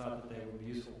it turns out that they would be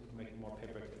useful to making more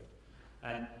paperclips.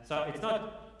 And so it's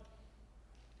not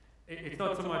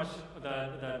so much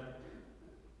that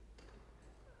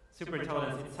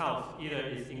superintelligence itself either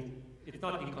it's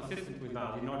not inconsistent with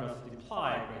value, nor does it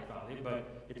imply great value,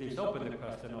 but it leaves open the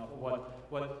question of what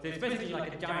it's basically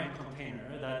like a giant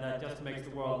container that just makes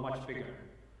the world much bigger.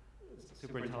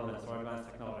 Superintelligence or advanced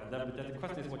technology. But the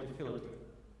question is what you fill it with.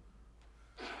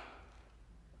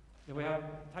 And we have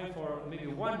time for maybe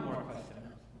one more question.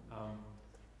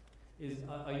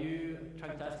 Are you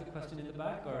trying to ask a question in the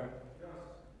back, or? Yes.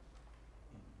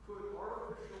 Could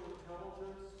artificial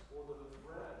intelligence or the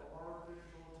threat of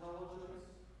artificial intelligence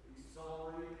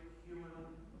accelerate human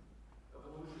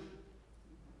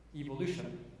evolution?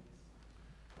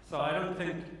 So I don't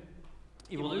think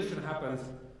evolution happens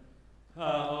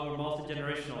over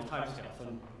multi-generational timescales,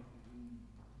 and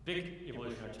big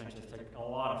evolutionary changes take a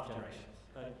lot of generations.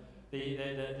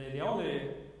 The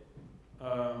only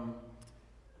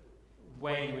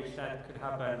way in which that could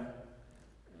happen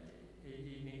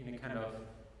in a kind of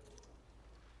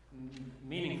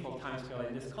meaningful timescale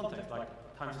in this context, like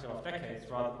a timescale of decades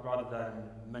rather than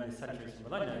many centuries and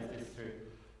millennia, is through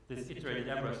this iterated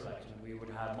embryo selection, we would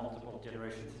have multiple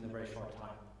generations in a very short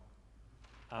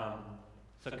time.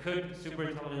 So could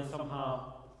superintelligence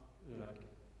somehow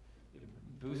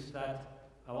boost that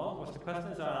along? Was the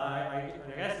question? So I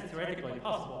guess it's theoretically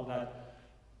possible that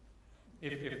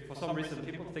if for some reason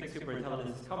people think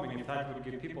superintelligence is coming, if that would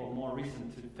give people more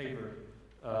reason to favor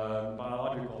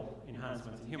biological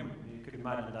enhancements in humans, you could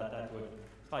imagine that that would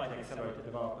slightly accelerate the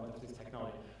development of this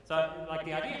technology. So, like,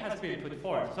 the idea has been put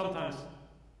forward. Sometimes,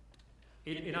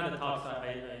 in other talks,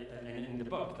 and in the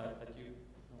book that you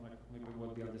maybe will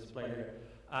be on display later,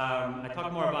 I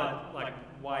talk more about like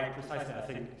why precisely I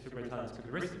think superintelligence could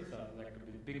be risky. So there could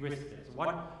be big risks there. So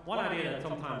one idea that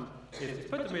sometimes is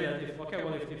put to me that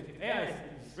if AI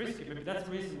is risky, maybe that's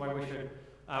the reason why we should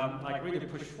like really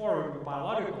push forward with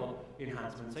biological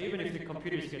enhancements. So even if the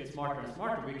computers get smarter and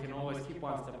smarter, we can always keep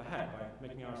one step ahead by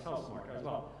making ourselves smarter as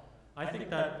well. I think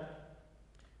that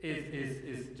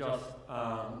is just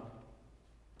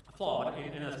flawed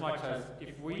in as much as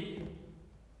if we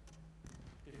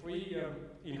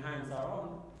enhance our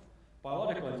own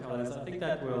biological intelligence, I think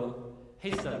that will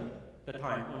hasten the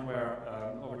time when we're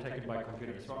overtaken by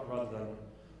computers rather than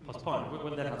postpone it.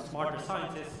 We'll then have smarter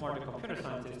scientists, smarter computer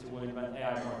scientists who will invent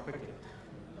AI more quickly.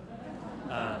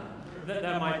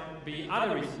 There might be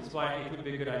other reasons why it would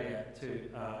be a good idea to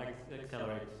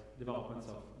accelerate developments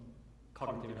of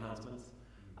cognitive enhancements.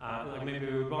 Like maybe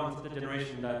we want the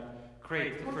generation that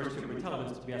creates the first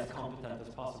superintelligence to be as competent as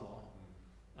possible.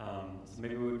 So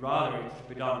maybe we would rather it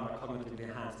be done by cognitively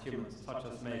enhanced humans, such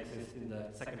as may exist in the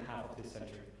second half of this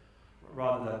century,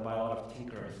 rather than by a lot of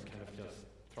tinkerers kind of just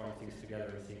throwing things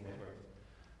together and seeing what works.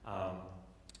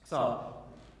 So,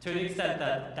 to the extent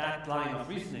that that line of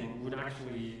reasoning would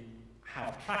actually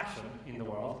have traction in the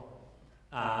world,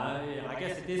 I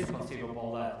guess it is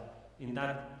conceivable that in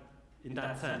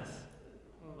that sense,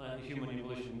 human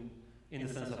evolution, in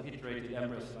the sense of iterated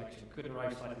embryo selection, could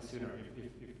arrive slightly sooner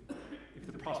if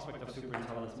the prospect of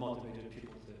superintelligence motivated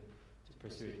people to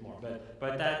pursue it more.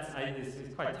 But that's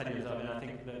it's quite tenuous. I mean, I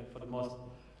think that for the most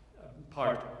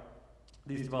part,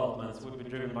 these developments would be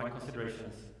driven by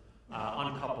considerations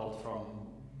uncoupled from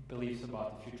beliefs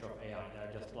about the future of AI. There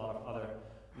are just a lot of other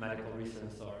medical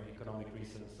reasons or economic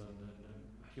reasons and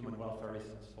human welfare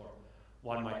reasons for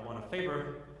one might want to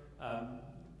favor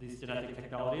these genetic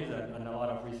technologies and a lot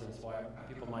of reasons why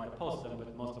people might oppose them,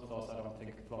 but most of those I don't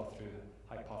think flow through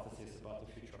hypotheses about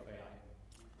the future of AI.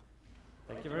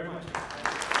 Thank you very much.